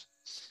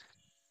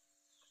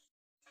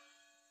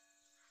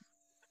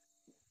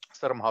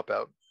 Let him hop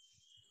out.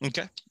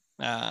 Okay.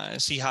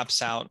 As he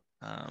hops out,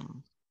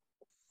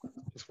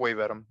 Just wave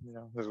at him,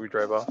 as we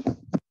drive off.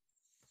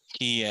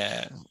 he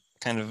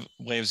kind of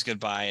waves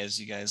goodbye as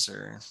you guys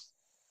are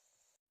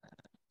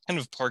kind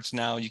of parked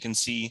now. You can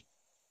see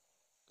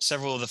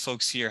several of the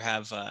folks here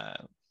have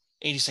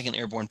 82nd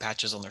Airborne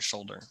patches on their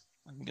shoulder.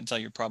 I can tell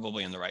you're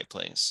probably in the right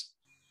place.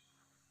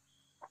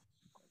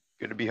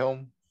 Good to be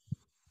home.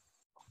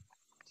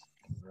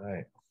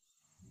 Right.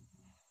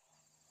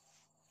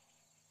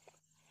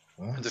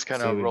 Well, And just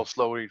kind so of roll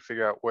slowly,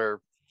 figure out where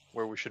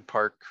we should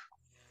park.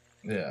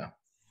 Yeah.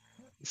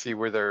 See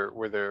where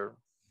they're.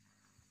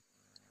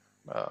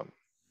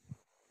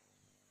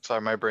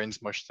 Sorry, my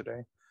brain's mush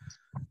today.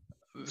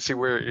 See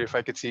if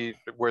I could see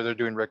where they're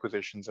doing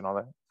requisitions and all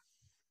that.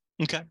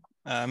 Okay.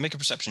 Make a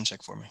perception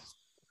check for me.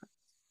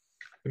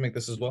 Can make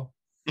this as well.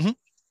 Mhm.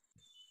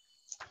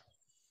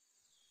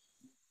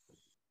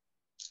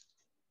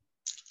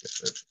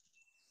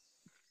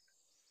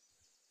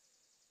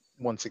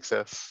 One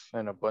success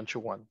and a bunch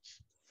of ones.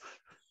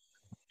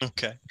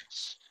 Okay.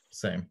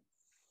 Same.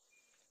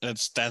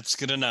 That's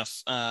good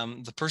enough.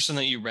 The person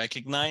that you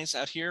recognize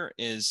out here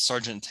is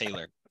Sergeant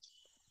Taylor.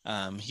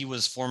 He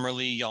was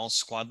formerly y'all's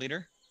squad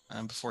leader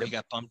before he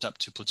got bumped up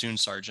to platoon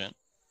sergeant.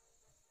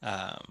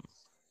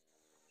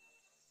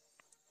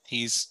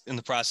 He's in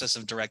the process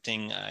of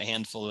directing a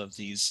handful of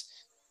these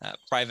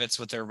privates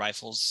with their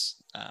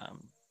rifles,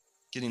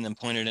 getting them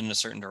pointed in a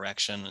certain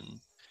direction, and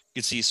you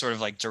can see sort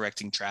of like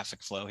directing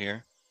traffic flow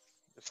here.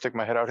 Stick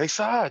my head out. Hey,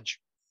 Sarge.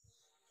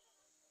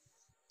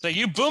 So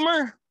you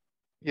Boomer?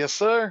 Yes,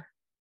 sir.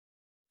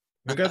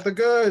 We got the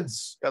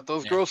goods. Got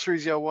those Yeah.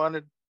 groceries y'all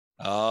wanted.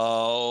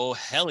 Oh,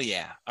 hell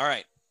yeah. All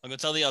right. I'll go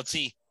tell the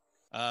LT.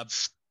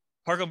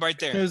 Park them right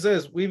there. News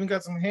is we even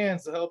got some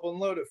hands to help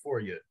unload it for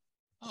you.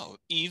 Oh,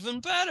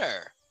 even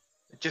better.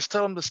 Just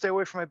tell them to stay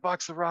away from my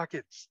box of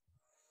rockets.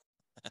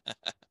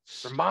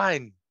 They're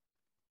mine.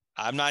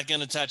 I'm not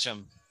going to touch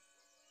them.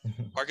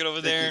 Park it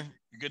over Thank there. you.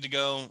 You're good to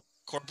go.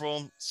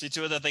 Corporal, see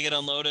to it that they get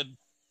unloaded.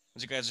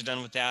 Once you guys are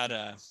done with that,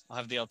 I'll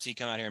have the LT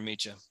come out here and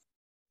meet you.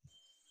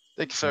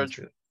 Thank you, Sounds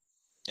Sarge. good.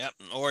 Yep,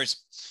 no worries.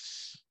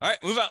 All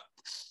right, move out.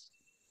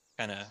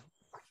 Kind of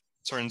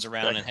turns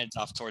around and heads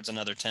off towards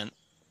another tent.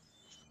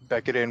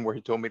 Back it in where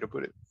he told me to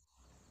put it.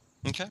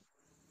 Okay.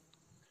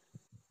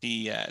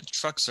 The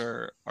trucks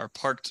are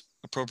parked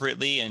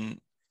appropriately,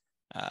 and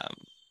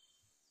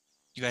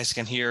you guys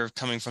can hear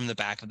coming from the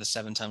back of the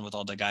 7-ton with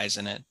all the guys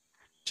in it,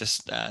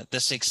 just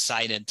this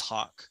excited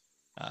talk.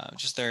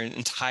 Just their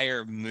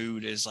entire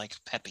mood is like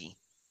peppy.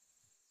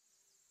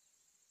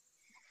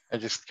 I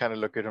just kind of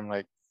look at him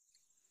like,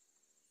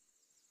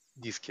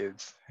 these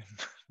kids.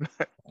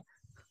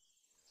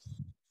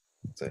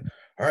 Say,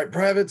 all right,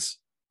 privates.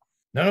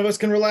 None of us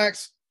can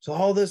relax. So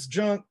all this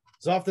junk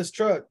is off this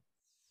truck.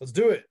 Let's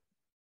do it.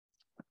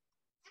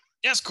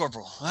 Yes,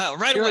 Corporal.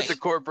 Right You're away. right, the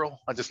corporal.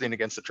 I just lean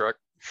against the truck.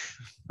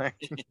 You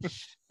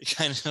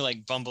kind of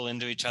like bumble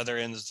into each other,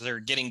 and as they're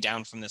getting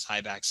down from this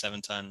high back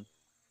 7-ton,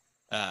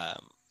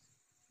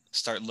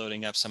 start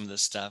loading up some of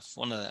this stuff.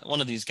 One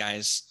of these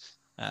guys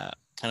kind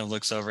of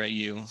looks over at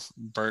you,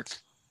 Burke.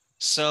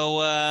 So,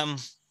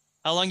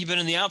 how long you been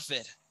in the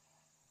outfit?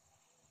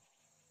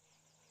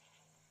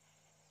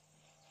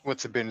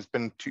 What's it been? It's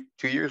been 2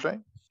 years, right?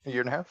 A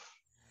year and a half?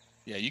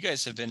 Yeah, you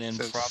guys have been in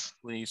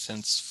probably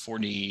since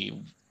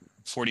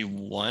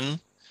 41.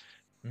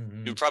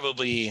 Mhm. You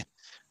probably,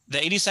 the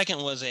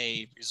 82nd was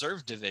a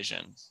reserve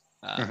division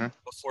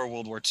before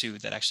World War II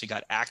that actually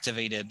got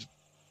activated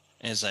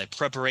as a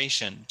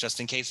preparation just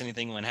in case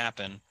anything would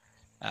happen.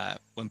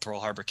 When Pearl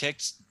Harbor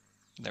kicked,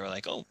 they were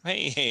like, "Oh,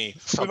 hey,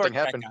 Something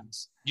happened."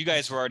 You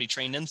guys were already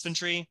trained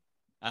infantry,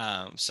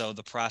 so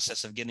the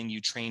process of getting you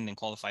trained and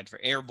qualified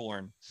for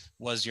Airborne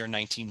was your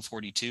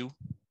 1942.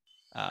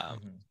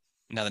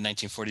 Now the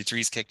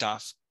 1943's kicked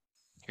off.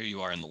 Here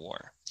you are in the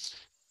war.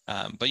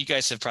 But you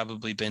guys have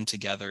probably been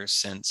together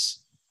since,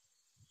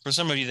 for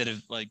some of you that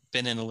have like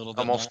been in a little bit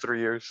Almost more. 3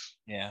 years.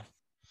 Yeah.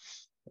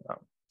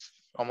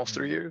 Almost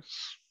 3 years.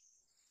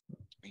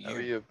 Year.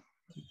 Maybe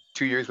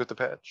 2 years with the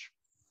patch.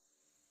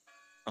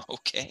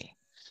 Okay.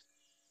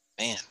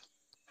 Man,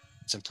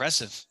 it's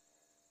impressive.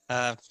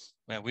 Well,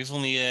 we've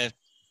only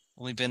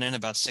been in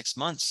about 6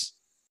 months.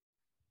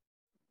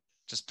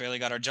 Just barely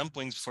got our jump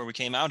wings before we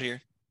came out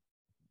here.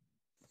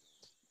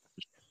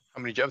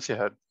 How many jumps you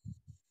had?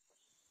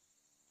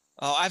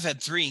 Oh, I've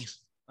had 3.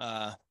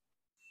 The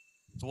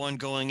one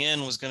going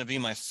in was going to be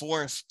my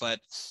 4th, but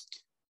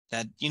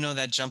that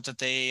jump that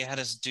they had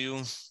us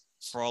do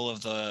for all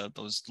of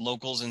those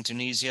locals in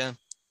Tunisia.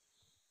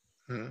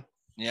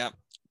 Yeah.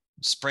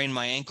 Sprained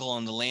my ankle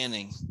on the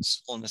landing,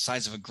 swollen the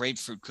size of a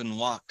grapefruit, couldn't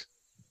walk.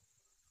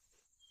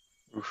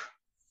 Oof.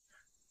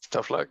 It's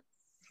tough luck.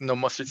 No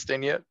mustard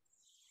stain yet?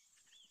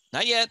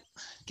 Not yet.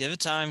 Give it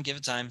time.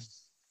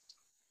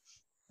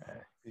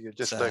 You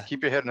just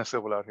keep your head in a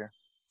swivel out here.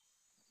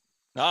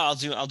 No, I'll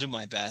do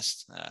my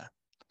best.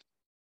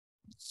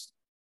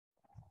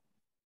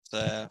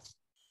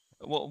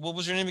 What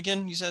was your name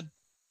again? You said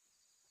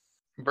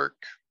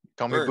Burke.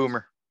 Call me Burke.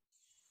 Boomer.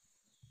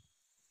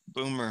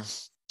 Boomer.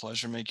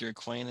 Pleasure to make your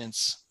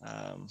acquaintance.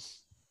 And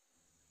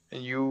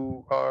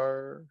you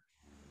are?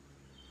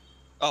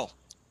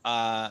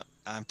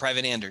 I'm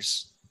Private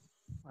Anders.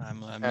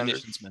 I'm a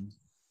munitionsman.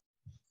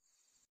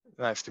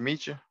 Nice to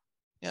meet you.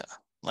 Yeah,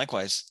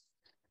 likewise.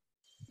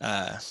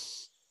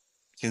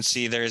 can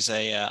see there's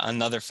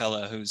another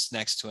fella who's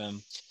next to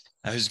him,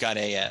 who's got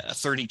a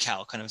 30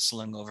 cal kind of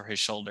slung over his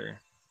shoulder.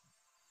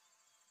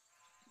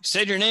 You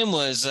said your name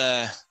was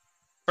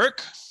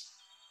Burke?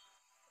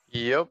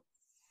 Yep.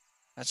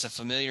 That's a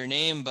familiar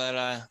name, but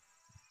I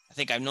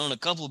think I've known a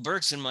couple of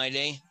Burkes in my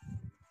day.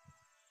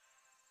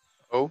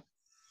 Oh,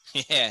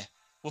 Yeah.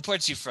 What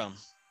part's you from?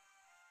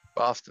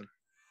 Boston.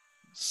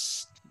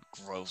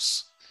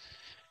 Gross.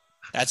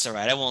 That's all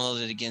right. I won't hold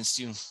it against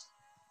you.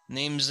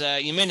 Name's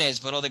Jimenez,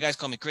 but all the guys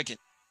call me Cricket.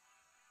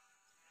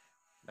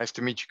 Nice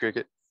to meet you,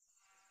 Cricket.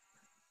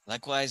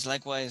 Likewise.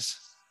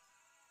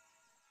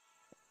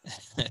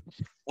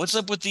 What's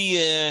up with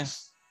the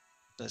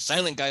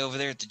silent guy over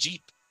there at the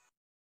Jeep?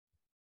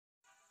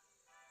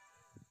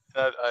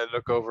 I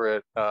look over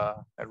at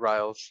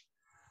Riles.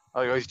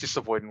 Oh, he's just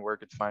avoiding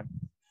work. It's fine.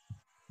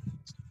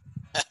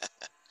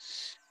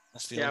 I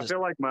feel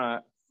like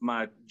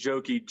my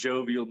jokey,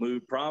 jovial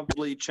mood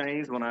probably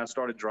changed when I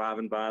started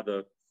driving by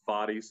the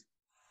bodies.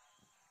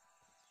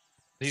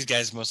 These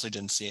guys mostly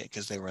didn't see it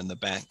because they were in the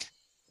back.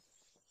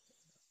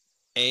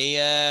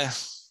 Hey,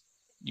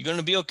 you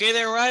gonna be okay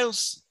there,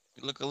 Riles?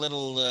 You look a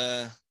little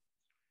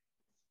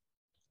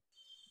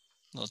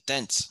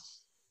tense.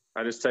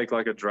 I just take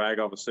like a drag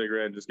off a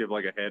cigarette and just give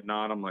like a head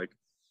nod. I'm like,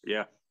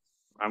 yeah,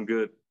 I'm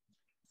good.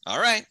 All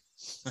right.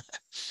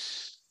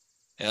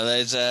 Yeah,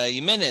 there's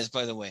Jimenez,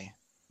 by the way.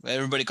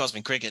 Everybody calls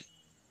me Cricket.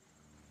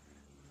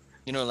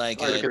 You know,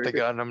 like I look at the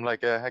gun. I'm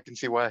like, I can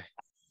see why.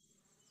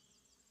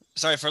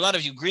 sorry, for a lot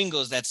of you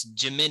gringos, that's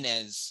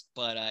Jimenez,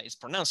 but it's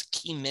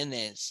pronounced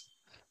Jimenez.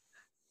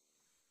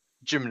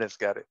 Jimenez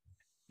got it.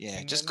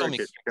 Yeah, just call me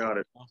Cricket. Got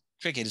it.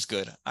 Cricket is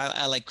good.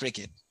 I like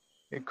Cricket.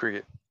 Hey,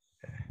 Cricket.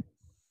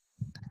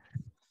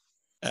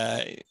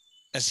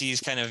 As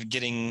he's kind of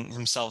getting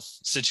himself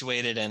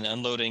situated and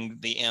unloading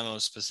the ammo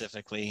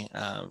specifically,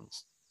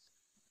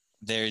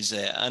 there's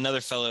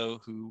another fellow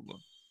who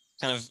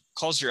kind of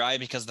calls your eye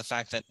because of the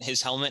fact that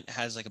his helmet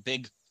has like a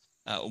big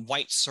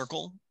white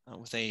circle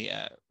with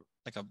a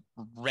like a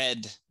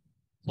red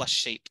flesh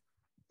shape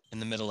in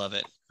the middle of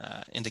it,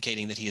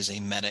 indicating that he is a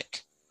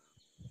medic.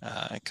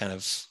 It kind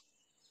of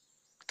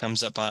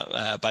comes up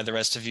by the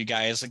rest of you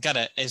guys. Got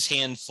his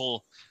hand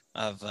full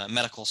of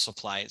medical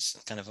supplies,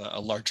 kind of a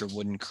larger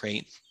wooden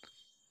crate.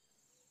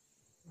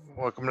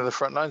 Welcome to the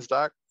front lines,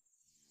 Doc.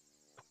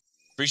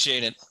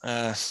 Appreciate it.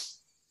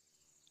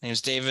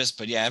 Name's Davis,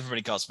 but yeah,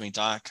 everybody calls me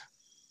Doc.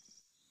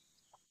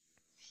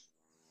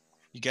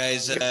 You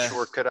guys, Get your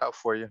work cut out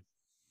for you.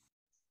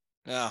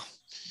 oh,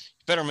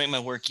 you better make my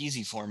work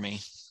easy for me.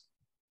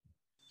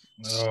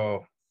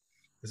 Oh,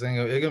 it's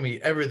gonna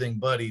be everything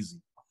but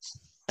easy.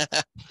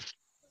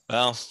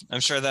 Well, I'm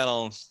sure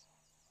that'll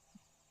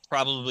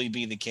probably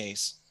be the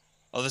case.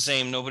 All the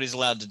same, nobody's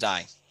allowed to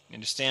die. You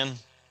understand?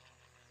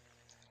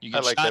 You I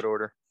get like shot, that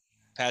order.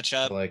 patch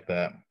I up. like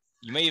that.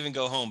 You may even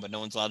go home, but no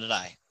one's allowed to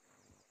die.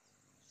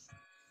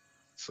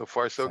 So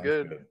far, so Sounds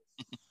good.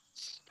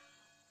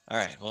 All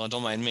right. Well,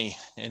 don't mind me.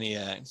 And he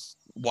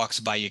walks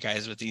by you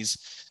guys with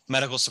these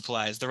medical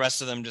supplies. The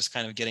rest of them just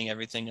kind of getting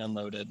everything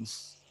unloaded.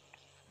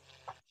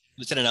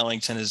 Lieutenant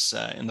Ellington is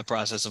in the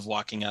process of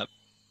walking up.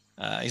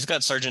 He's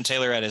got Sergeant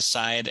Taylor at his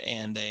side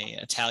and a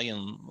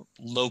Italian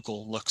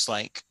local, looks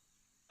like.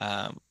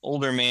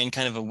 Older man,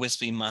 kind of a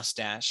wispy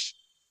mustache.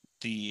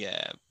 The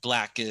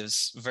black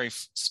is very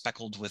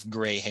speckled with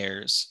gray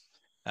hairs.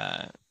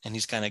 And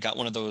he's kind of got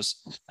one of those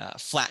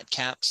flat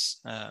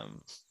caps,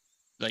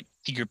 like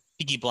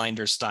Peaky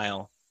Blinders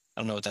style.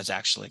 I don't know what that's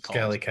actually called.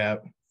 Scally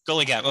cap.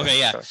 Scully cap. Okay,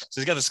 yeah. So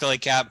he's got the Scully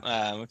cap,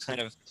 kind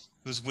of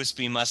his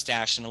wispy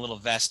mustache and a little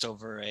vest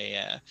over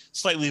a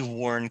slightly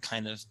worn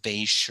kind of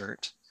beige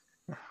shirt.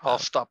 I'll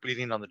stop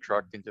bleeding on the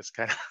truck and just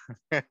kind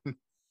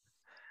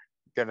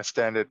of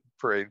stand at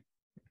parade.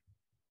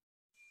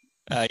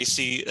 You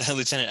see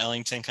Lieutenant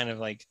Ellington kind of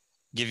like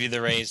give you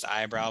the raised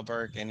eyebrow,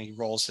 Burke, and he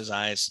rolls his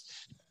eyes.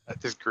 I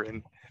just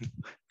grin.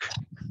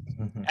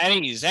 At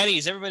ease,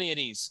 everybody at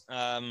ease.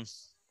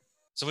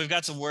 So we've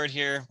got some word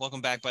here.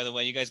 Welcome back, by the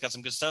way. You guys got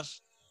some good stuff?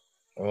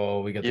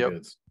 Oh, we got the Yep.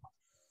 goods.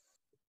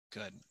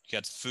 Good. You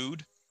got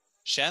food,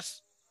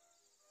 chef?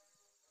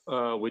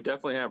 We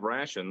definitely have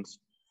rations.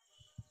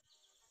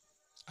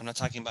 I'm not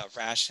talking about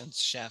rations,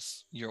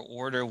 chef. Your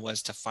order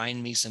was to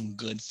find me some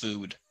good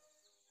food.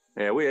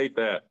 Yeah, we ate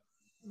that.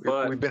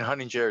 But We've been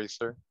hunting Jerry,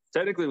 sir.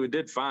 technically, we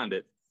did find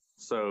it.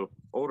 So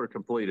order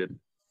completed.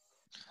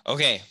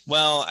 Okay,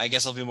 well, I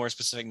guess I'll be more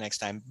specific next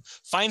time.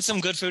 Find some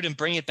good food and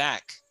bring it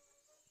back.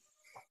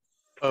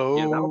 Oh,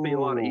 Yeah, that would be a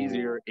lot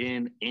easier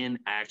in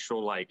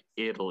actual like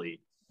Italy.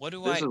 What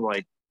do This is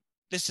like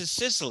This is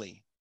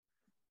Sicily.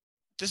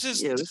 This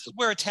is Yeah, this is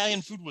where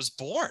Italian food was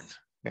born.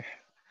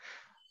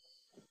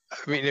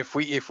 I mean, if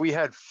we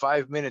had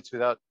 5 minutes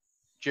without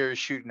Jerry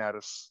shooting at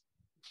us,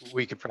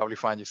 we could probably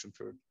find you some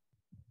food.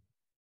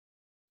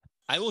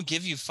 I will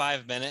give you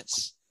 5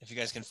 minutes if you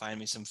guys can find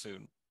me some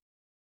food.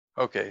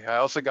 Okay, I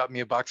also got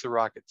me a box of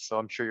rockets, so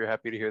I'm sure you're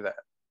happy to hear that.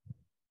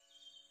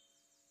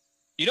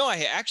 You know,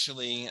 I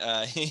actually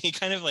he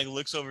kind of like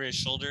looks over his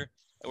shoulder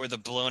at where the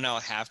blown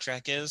out half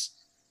track is.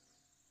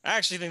 I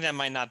actually think that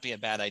might not be a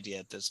bad idea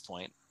at this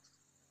point.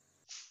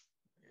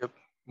 Yep.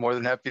 More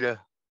than happy to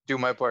do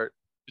my part.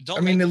 Don't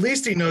I mean, make at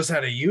least he knows how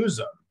to use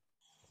them.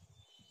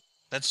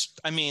 I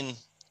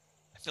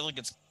feel like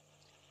it's,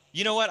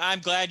 you know what? I'm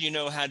glad you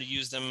know how to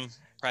use them,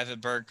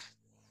 Private Burke.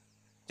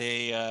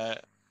 They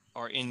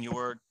are in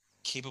your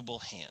capable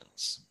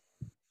hands.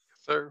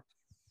 Sir.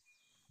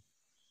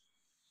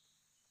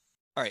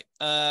 All right.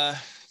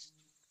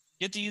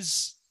 Get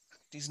these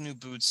new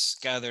boots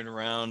gathered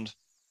around.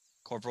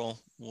 Corporal,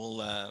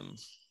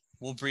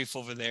 we'll brief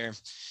over there.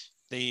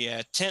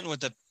 The tent with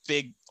the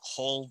big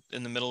hole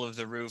in the middle of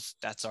the roof,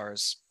 that's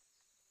ours.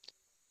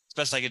 It's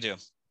best I could do.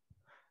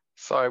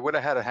 Sorry, I would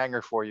have had a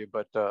hanger for you,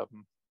 but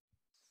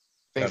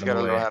things Got in got the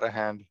a little way. out of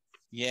hand.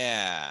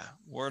 Yeah.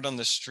 Word on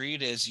the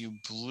street is you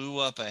blew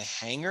up a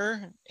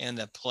hangar and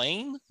a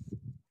plane.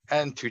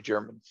 And 2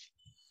 Germans.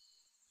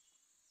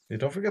 Hey,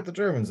 don't forget the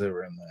Germans that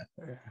were in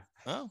that.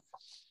 Oh,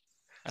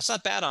 that's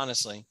not bad,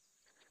 honestly.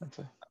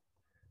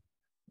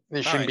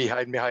 They shouldn't be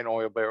hiding behind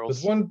oil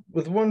barrels.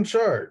 With one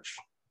charge.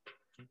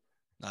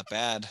 Not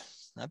bad.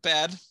 Not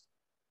bad.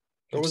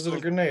 Or was it a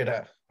grenade?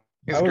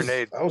 It's a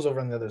grenade. I was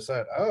over on the other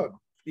side. Oh,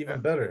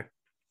 even better.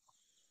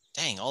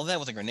 Dang, all that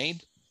with a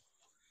grenade?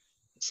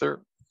 Sir.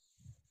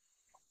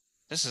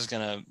 This is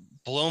going to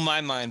blow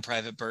my mind,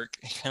 Private Burke.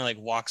 He kind of like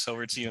walks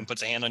over to you and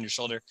puts a hand on your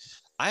shoulder.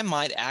 I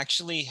might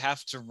actually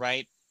have to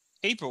write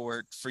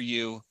paperwork for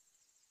you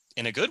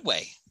in a good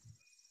way.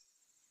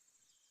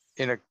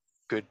 In a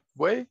good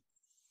way?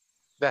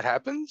 That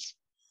happens?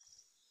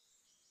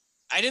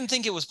 I didn't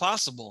think it was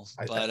possible,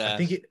 but I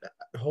think it.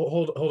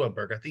 Hold up,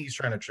 Burke. I think he's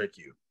trying to trick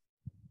you.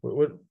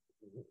 What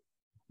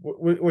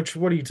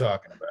are you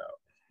talking about?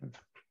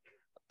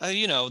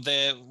 you know,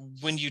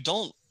 when you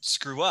don't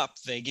screw up,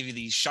 they give you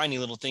these shiny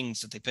little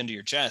things that they pin to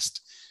your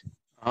chest.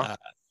 Huh?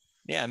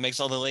 Yeah, it makes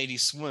all the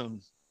ladies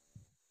swoon.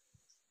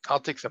 I'll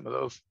take some of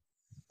those.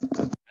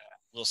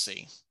 We'll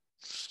see.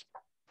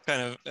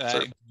 Kind of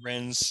Sure.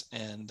 grins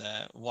and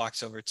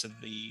walks over to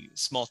the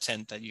small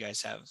tent that you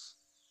guys have.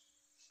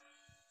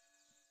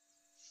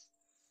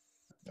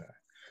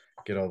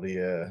 Get all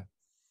the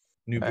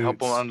new I boots. help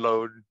them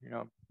unload,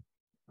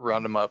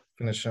 round them up.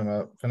 Finish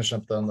up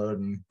the unload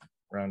and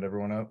round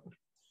everyone up.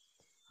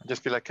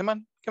 Just be like, come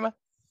on.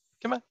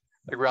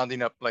 Like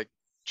rounding up like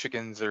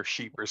chickens or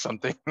sheep or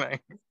something.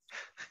 Like,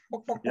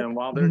 Yeah, and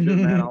while they're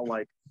doing that, I'll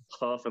like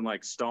puff and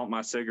like stomp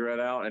my cigarette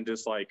out and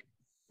just like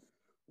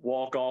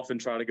walk off and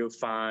try to go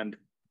find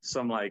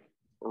some like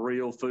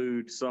real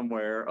food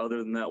somewhere other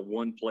than that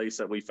one place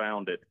that we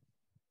found it.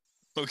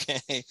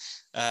 Okay.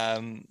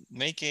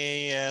 Make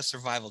a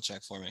survival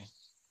check for me.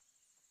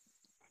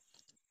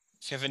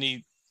 If you have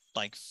any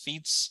like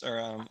feats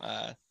or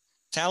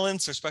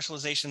talents or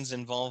specializations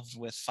involved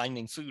with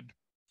finding food.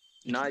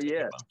 Not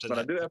yet, but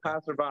I do have high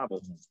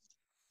survival.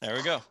 There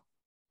we go.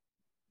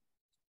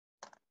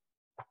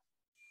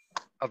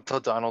 I'll tell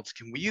Donald,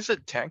 can we use a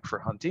tank for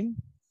hunting?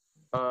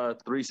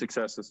 3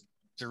 successes.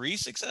 3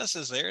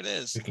 successes. There it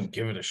is. We can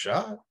give it a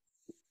shot.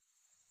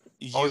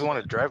 I always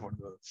want to drive one of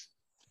those.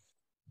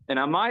 And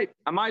I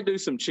might do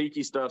some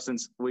cheeky stuff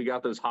since we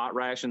got those hot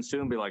rations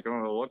too, and be like,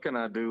 oh, what can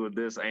I do with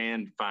this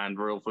and find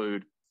real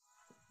food?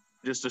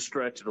 Just to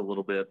stretch it a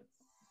little bit.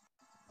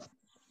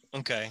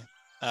 Okay.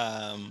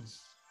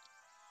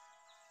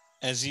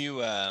 As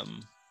you're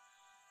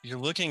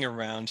looking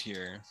around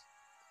here,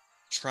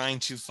 trying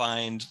to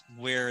find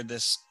where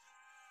this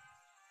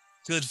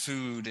good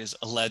food is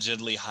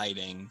allegedly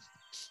hiding,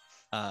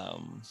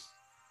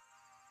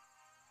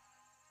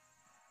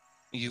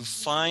 you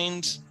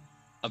find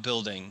a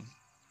building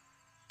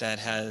that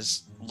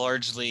has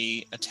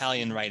largely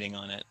Italian writing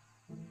on it.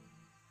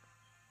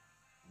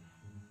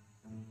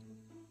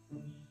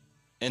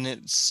 And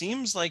it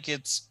seems like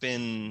it's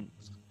been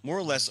more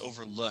or less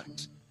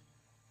overlooked.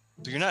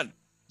 But you're not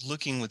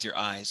looking with your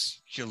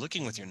eyes, you're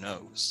looking with your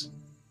nose.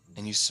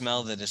 And you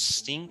smell the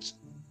distinct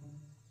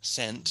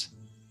scent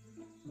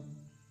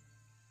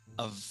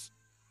of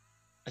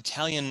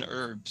Italian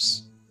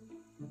herbs,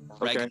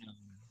 oregano.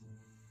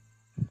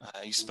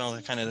 You smell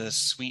kind of the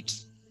sweet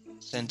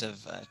scent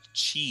of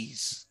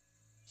cheese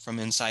from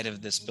inside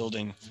of this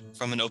building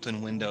from an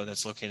open window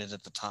that's located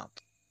at the top.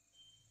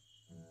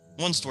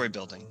 1-story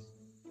building.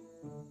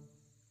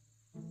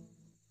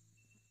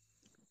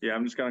 Yeah,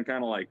 I'm just gonna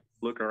kind of like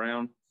look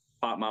around,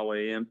 pop my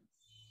way in.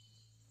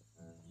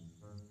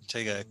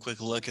 Take a quick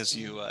look as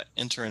you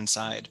enter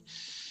inside.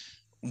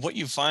 What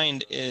you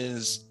find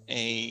is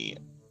a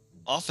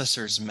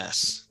officer's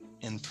mess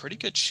in pretty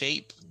good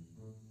shape.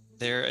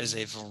 There is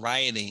a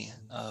variety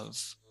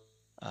of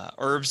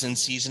herbs and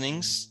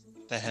seasonings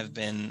that have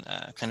been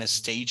kind of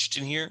staged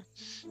in here.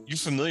 You're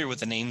familiar with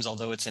the names,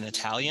 although it's in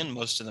Italian.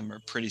 Most of them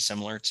are pretty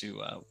similar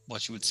to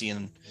what you would see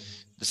in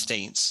the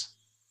States.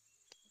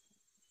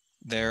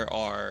 There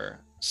are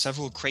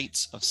several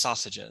crates of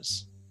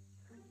sausages.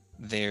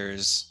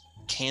 There's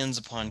cans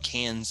upon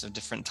cans of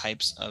different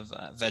types of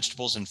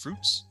vegetables and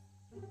fruits.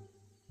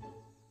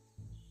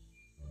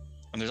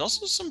 And there's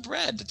also some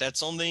bread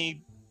that's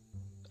only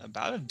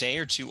about a day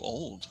or 2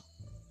 old.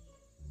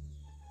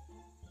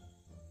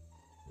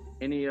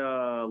 any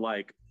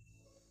like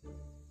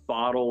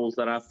bottles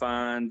that I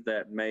find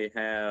that may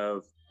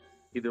have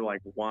either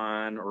like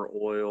wine or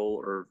oil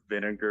or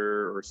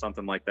vinegar or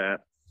something like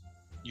that?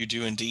 You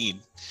do indeed.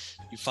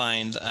 You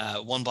find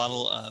one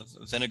bottle of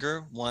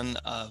vinegar, one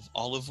of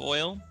olive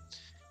oil,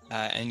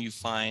 and you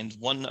find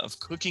one of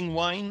cooking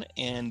wine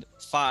and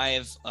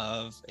 5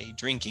 of a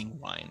drinking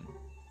wine.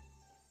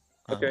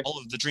 Okay. All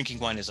of the drinking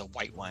wine is a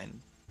white wine.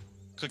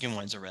 Cooking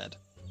wine's a red.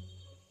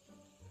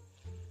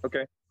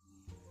 Okay.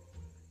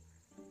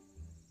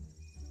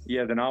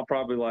 Yeah, then I'll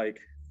probably like,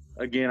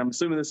 again, I'm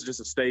assuming this is just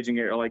a staging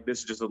area. Like this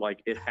is just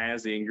like it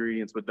has the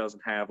ingredients but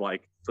doesn't have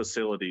like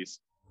facilities.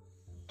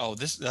 Oh,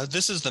 this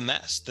is the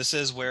mess. This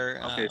is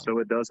where Okay, so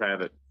it does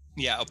have it.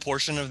 yeah, a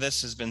portion of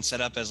this has been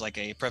set up as like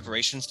a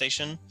preparation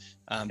station.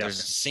 There's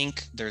a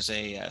sink, there's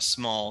a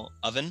small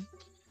oven,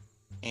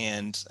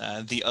 and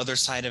the other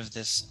side of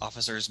this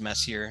officer's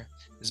mess here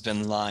has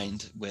been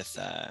lined with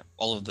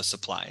all of the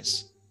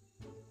supplies.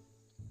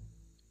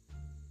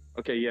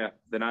 Okay, yeah.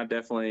 Then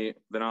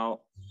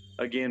I'll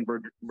again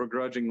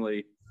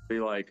begrudgingly be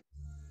like,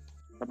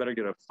 I better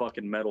get a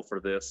fucking medal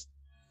for this,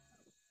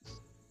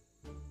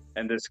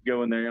 and just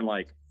go in there and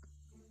like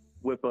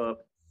whip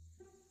up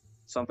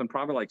something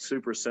probably like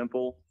super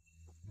simple,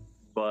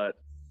 but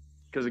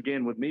because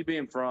again, with me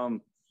being from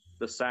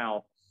the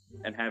South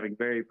and having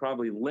very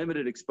probably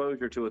limited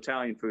exposure to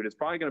Italian food, it's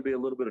probably going to be a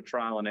little bit of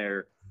trial and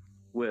error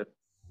with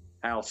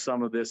how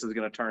some of this is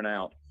going to turn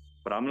out.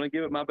 But I'm going to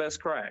give it my best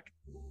crack.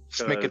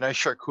 Just make a nice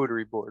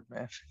charcuterie board,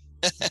 man.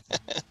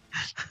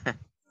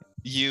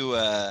 You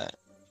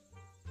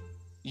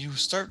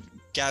start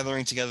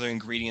gathering together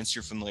ingredients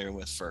you're familiar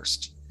with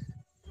first.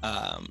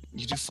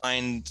 You do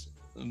find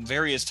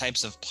various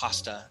types of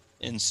pasta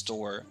in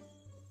store.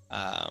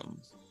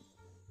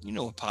 You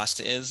know what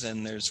pasta is,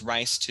 and there's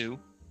rice too.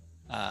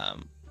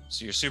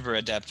 So you're super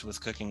adept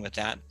with cooking with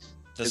that.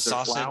 The Is there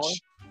sausage. flour?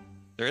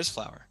 There is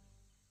flour.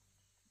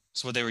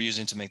 It's what they were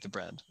using to make the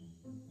bread.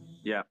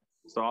 Yeah.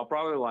 So I'll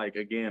probably like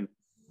again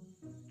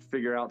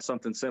figure out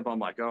something simple. I'm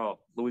like, oh,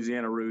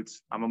 Louisiana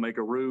roots. I'm gonna make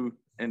a roux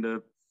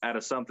out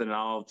of something, and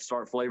I'll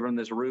start flavoring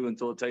this roux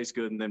until it tastes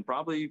good, and then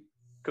probably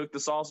cook the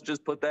sausages,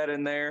 put that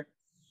in there,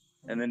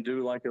 and then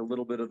do like a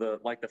little bit of the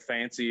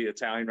fancy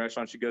Italian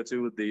restaurants you go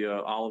to with the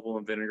olive oil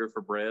and vinegar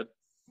for bread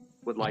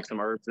with like some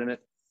herbs in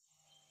it.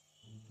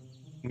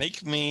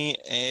 Make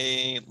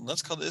me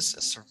let's call this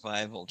a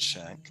survival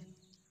check.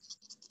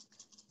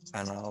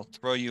 And I'll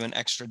throw you an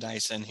extra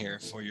dice in here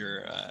for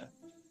your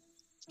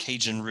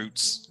Cajun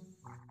roots.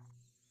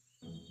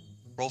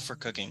 Roll for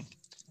cooking.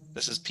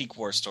 This is peak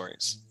war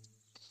stories.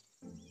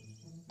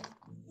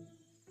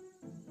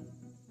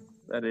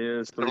 That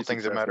is Little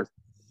things that matter.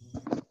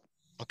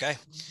 Okay.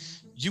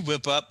 You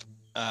whip up,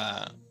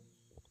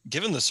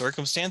 given the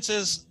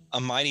circumstances, a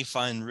mighty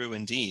fine roux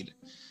indeed.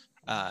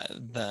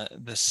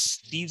 The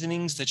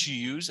seasonings that you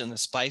use and the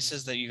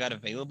spices that you got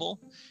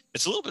available,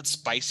 it's a little bit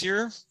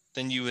spicier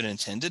than you had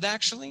intended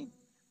actually,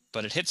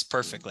 but it hits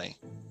perfectly.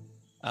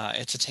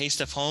 It's a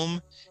taste of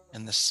home,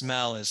 and the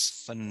smell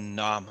is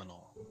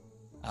phenomenal.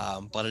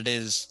 But it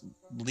is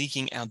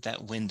leaking out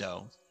that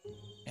window,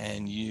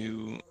 and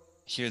you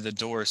hear the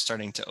door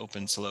starting to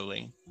open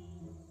slowly.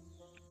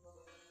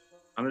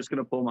 I'm just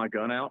gonna pull my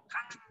gun out.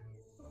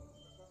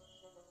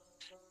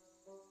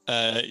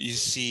 You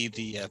see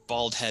the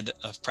bald head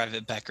of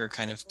Private Becker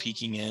kind of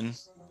peeking in.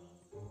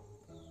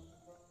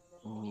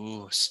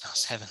 Ooh,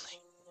 smells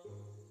heavenly.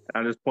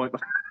 I just point.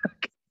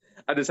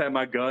 I just have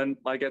my gun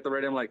like at the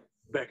ready. I'm like,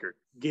 Becker,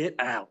 get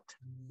out.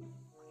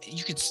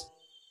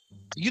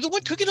 You the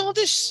one cooking all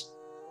this?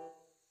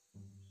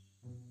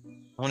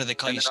 I wonder they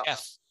call you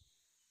chef.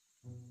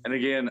 And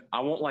again, I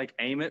won't like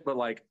aim it, but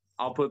like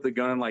I'll put the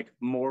gun in like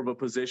more of a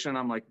position.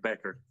 I'm like,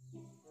 Becker,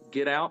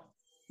 get out.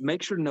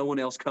 Make sure no one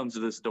else comes to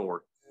this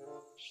door.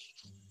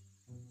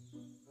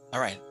 All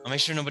right, I'll make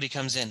sure nobody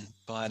comes in,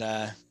 but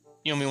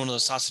you owe me one of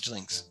those sausage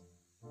links.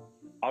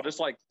 I'll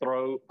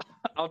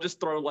just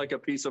throw like a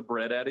piece of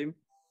bread at him.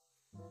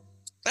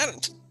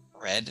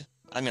 Bread?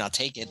 I mean, I'll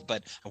take it,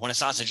 but I want a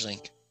sausage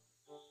link.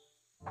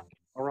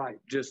 All right,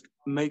 just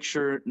make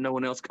sure no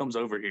one else comes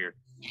over here.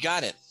 You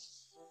got it.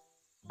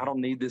 I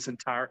don't need this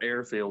entire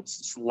airfield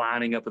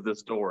lining up at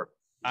this door.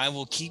 I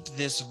will keep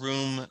this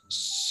room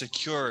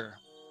secure,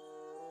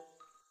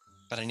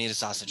 but I need a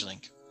sausage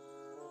link.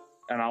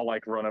 And I'll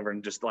like run over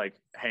and just like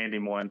hand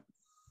him one.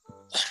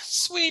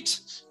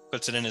 Sweet.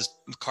 Puts it in his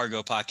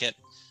cargo pocket.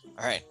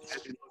 All right.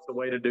 As he looks the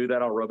way to do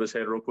that, I'll rub his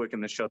head real quick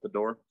and then shut the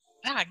door.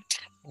 I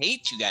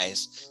hate you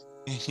guys.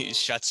 He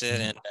shuts it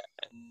and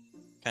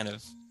kind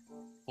of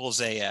pulls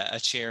a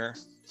chair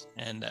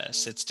and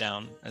sits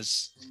down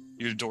as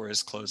your door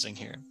is closing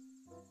here.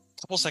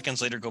 A couple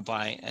seconds later go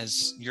by.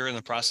 As you're in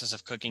the process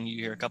of cooking,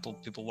 you hear a couple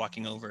people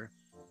walking over.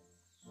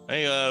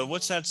 Hey,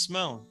 what's that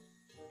smell?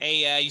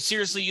 Hey,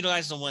 you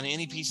guys don't want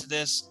any piece of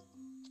this?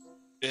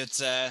 It's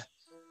the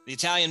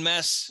Italian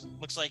mess.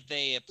 Looks like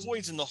they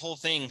poisoned the whole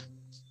thing.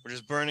 We're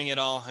just burning it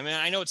all. I mean,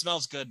 I know it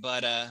smells good,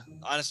 but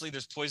honestly,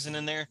 there's poison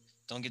in there.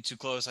 Don't get too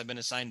close. I've been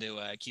assigned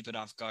to keep it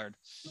off guard.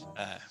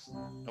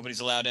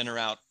 Nobody's allowed in or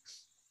out.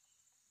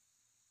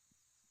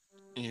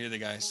 And you hear the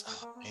guys,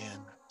 oh man,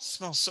 it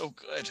smells so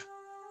good.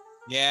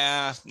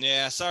 Yeah,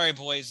 sorry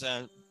boys.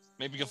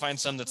 Maybe you'll find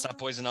some that's not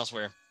poison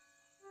elsewhere.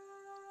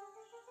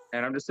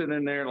 And I'm just sitting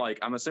in there like,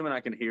 I'm assuming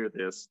I can hear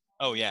this.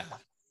 Oh yeah.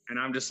 And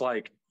I'm just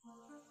like,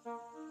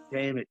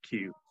 damn it,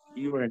 Q.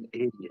 You were an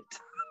idiot.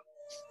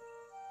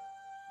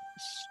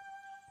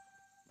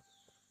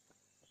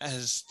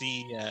 As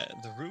the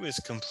roux is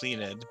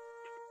completed,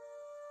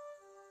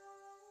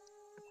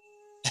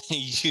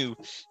 you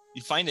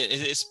find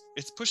it's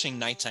pushing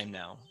nighttime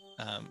now,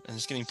 and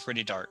it's getting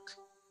pretty dark.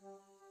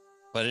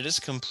 But it is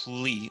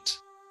complete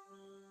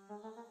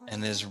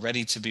and is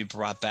ready to be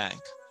brought back.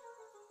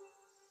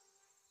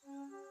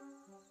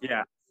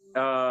 Yeah.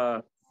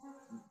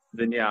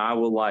 Then I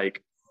will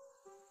like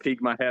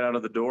peek my head out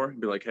of the door and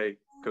be like, hey,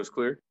 coast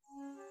clear?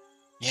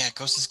 Yeah,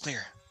 coast is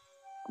clear.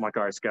 I'm like,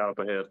 all right, scout up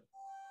ahead.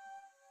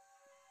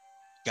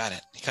 Got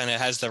it. He kind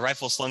of has the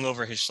rifle slung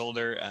over his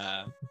shoulder.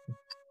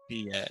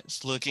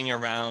 He's looking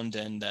around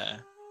and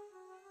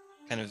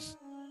kind of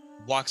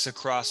walks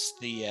across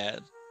the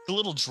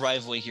little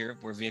driveway here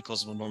where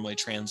vehicles will normally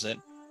transit.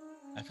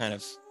 Kind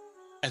of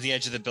at the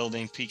edge of the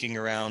building, peeking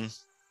around.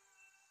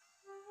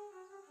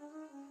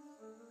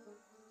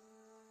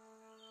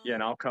 Yeah,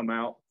 and I'll come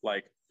out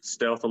like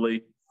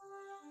stealthily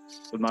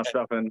with my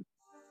stuff in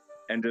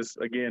and just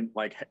again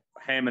like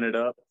hamming it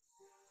up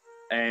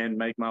and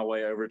make my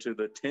way over to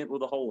the tent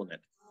with a hole in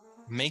it.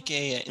 Make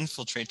a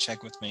infiltrate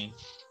check with me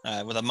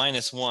with a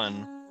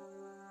 -1.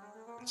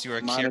 So you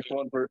are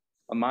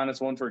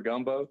 -1 for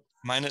gumbo.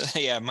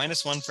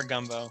 -1 for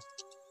gumbo.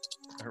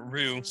 Or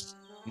roux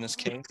in this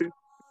case.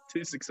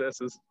 Two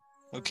successes.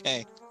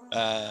 Okay.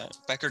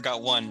 Becker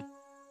got 1.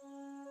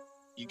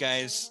 You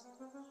guys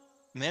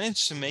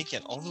managed to make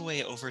it all the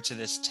way over to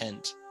this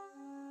tent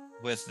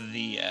with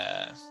the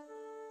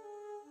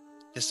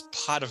this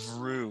pot of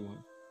roux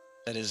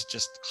that is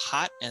just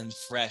hot and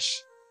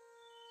fresh.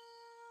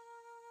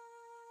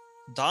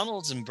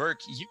 Donalds and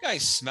Burke, you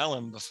guys smell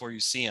him before you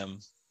see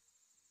him.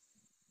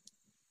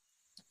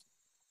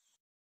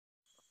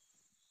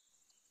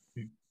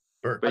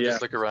 Burke, I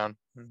just look around.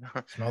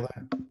 smell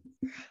that?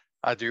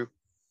 I do.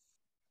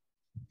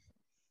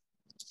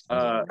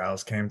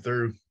 Rouse came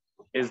through.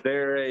 Is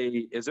there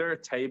a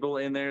table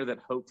in there that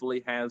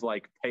hopefully has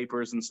like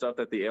papers and stuff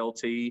that the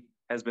LT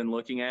has been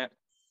looking at?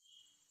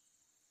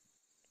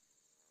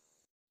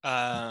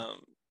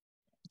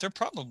 There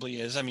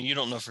probably is. I mean, you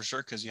don't know for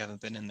sure because you haven't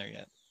been in there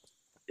yet.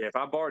 Yeah, if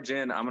I barge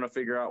in, I'm gonna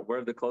figure out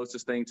where the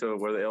closest thing to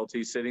where the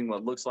LT's sitting,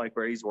 what looks like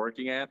where he's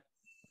working at.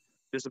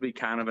 This will be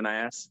kind of an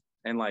ass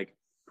and like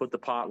put the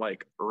pot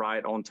like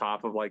right on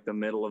top of like the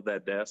middle of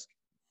that desk.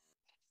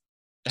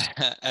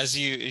 As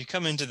you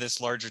come into this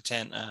larger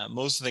tent,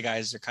 most of the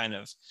guys are kind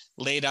of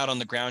laid out on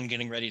the ground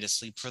getting ready to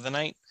sleep for the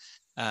night.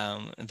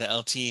 The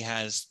LT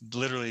has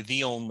literally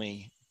the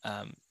only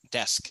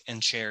desk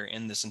and chair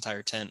in this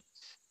entire tent,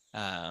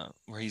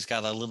 where he's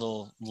got a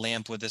little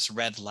lamp with this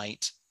red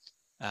light.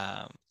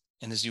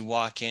 And as you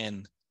walk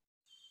in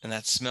and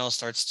that smell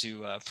starts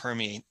to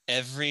permeate,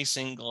 every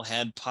single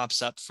head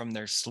pops up from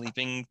their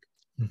sleeping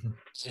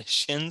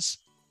positions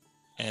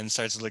and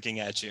starts looking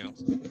at you.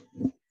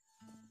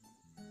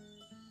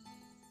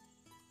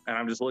 And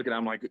I'm just looking,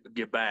 I'm like,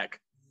 get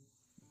back.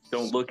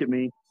 Don't look at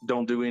me.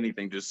 Don't do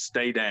anything. Just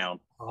stay down.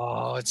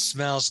 Oh, it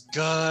smells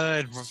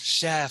good.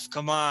 Chef,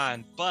 come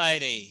on,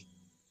 buddy.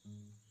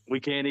 We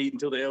can't eat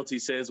until the LT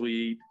says we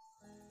eat.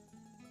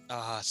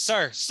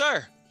 Sir.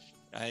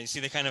 You see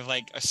they kind of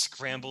like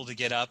scramble to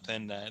get up,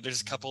 and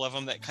there's a couple of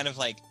them that kind of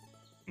like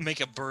make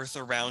a berth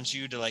around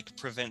you to like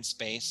prevent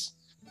space.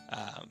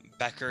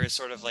 Becker is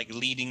sort of like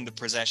leading the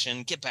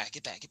procession. Get back.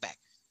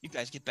 You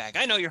guys get back.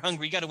 I know you're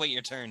hungry. You got to wait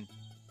your turn.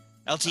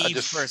 LT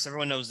eats first.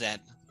 Everyone knows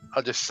that.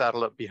 I'll just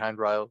saddle up behind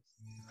Riles.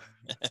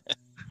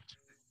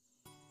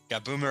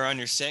 Got Boomer on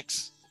your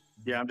 6.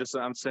 Yeah, I'm just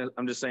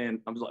saying,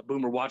 I'm like,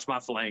 Boomer, watch my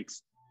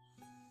flanks.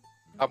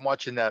 I'm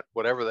watching that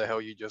whatever the hell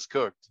you just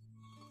cooked.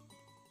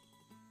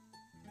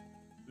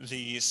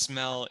 The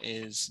smell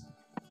it's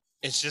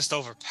just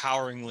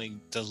overpoweringly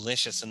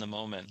delicious in the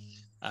moment.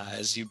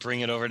 As you bring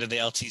it over to the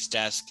LT's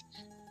desk,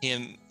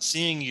 him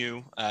seeing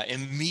you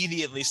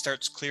immediately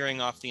starts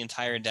clearing off the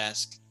entire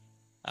desk,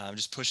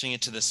 just pushing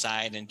it to the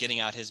side and getting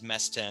out his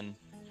mess tin.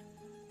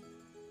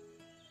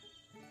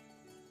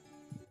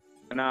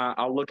 And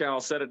I'll look out, I'll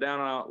set it down,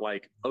 and I'll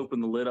like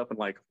open the lid up and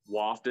like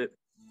waft it.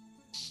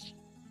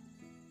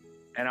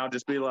 And I'll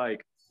just be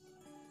like,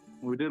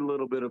 we did a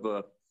little bit of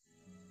a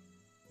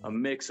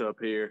mix up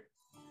here.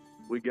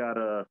 We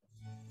got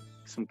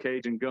some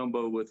Cajun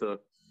gumbo with a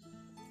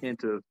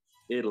hint of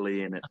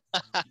Italy in it.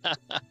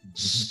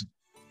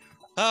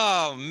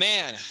 Oh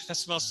man, that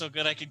smells so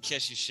good I could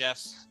kiss you,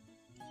 chef.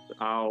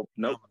 Oh,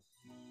 nope.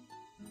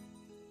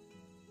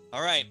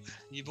 All right,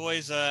 you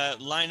boys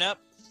line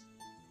up.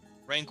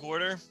 Rank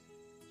order.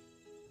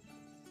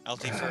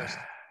 LT first.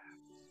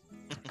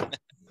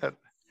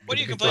 What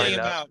are you complaining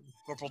about,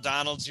 Corporal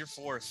Donalds? You're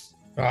 4th.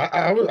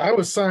 I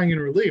was sighing in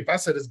relief. I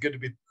said it's good to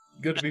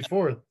be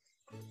fourth.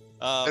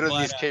 Better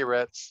than these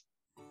K-Rats.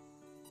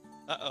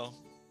 Uh-oh.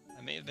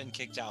 I may have been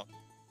kicked out.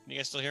 Can you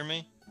guys still hear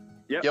me?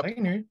 Yep. Yep. I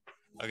can hear you.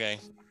 Okay.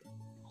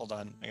 Hold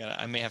on.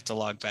 I may have to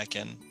log back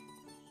in.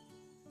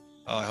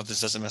 Oh, I hope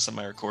this doesn't mess up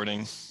my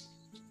recording.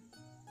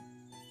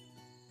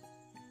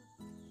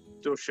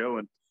 Still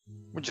showing.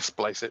 We'll just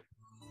splice it.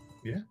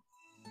 It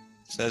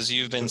says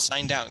you've been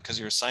signed out because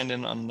you're signed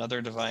in on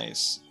another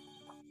device.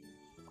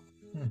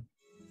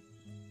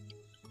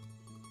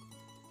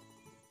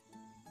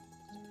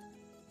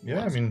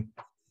 Yeah, I mean,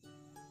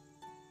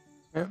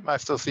 Yeah, I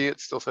still see it.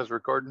 Still says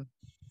recording.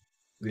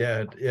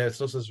 yeah, it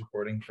still says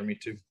recording for me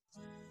too.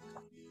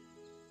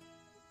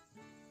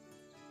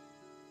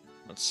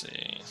 Let's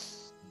see.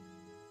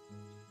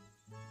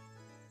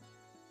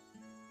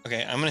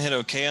 Okay, I'm gonna hit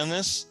OK on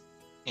this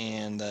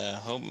and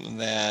hope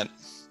that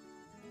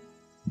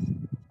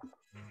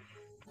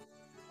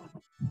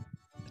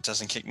it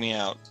doesn't kick me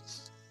out.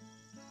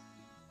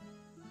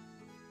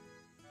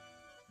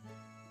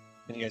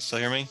 Can you guys still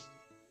hear me?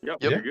 Yep.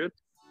 Yep. You're good.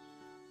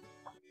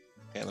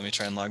 Okay, let me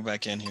try and log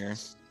back in here.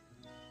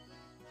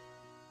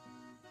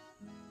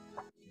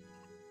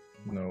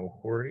 No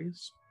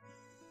worries.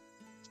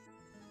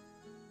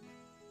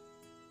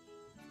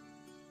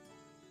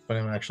 But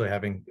I'm actually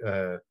having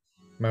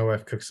my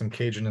wife cook some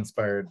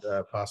Cajun-inspired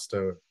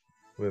pasta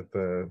with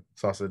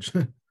sausage.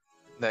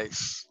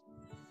 Nice.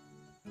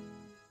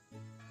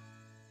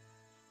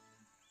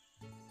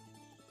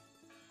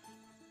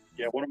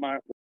 Yeah, one of my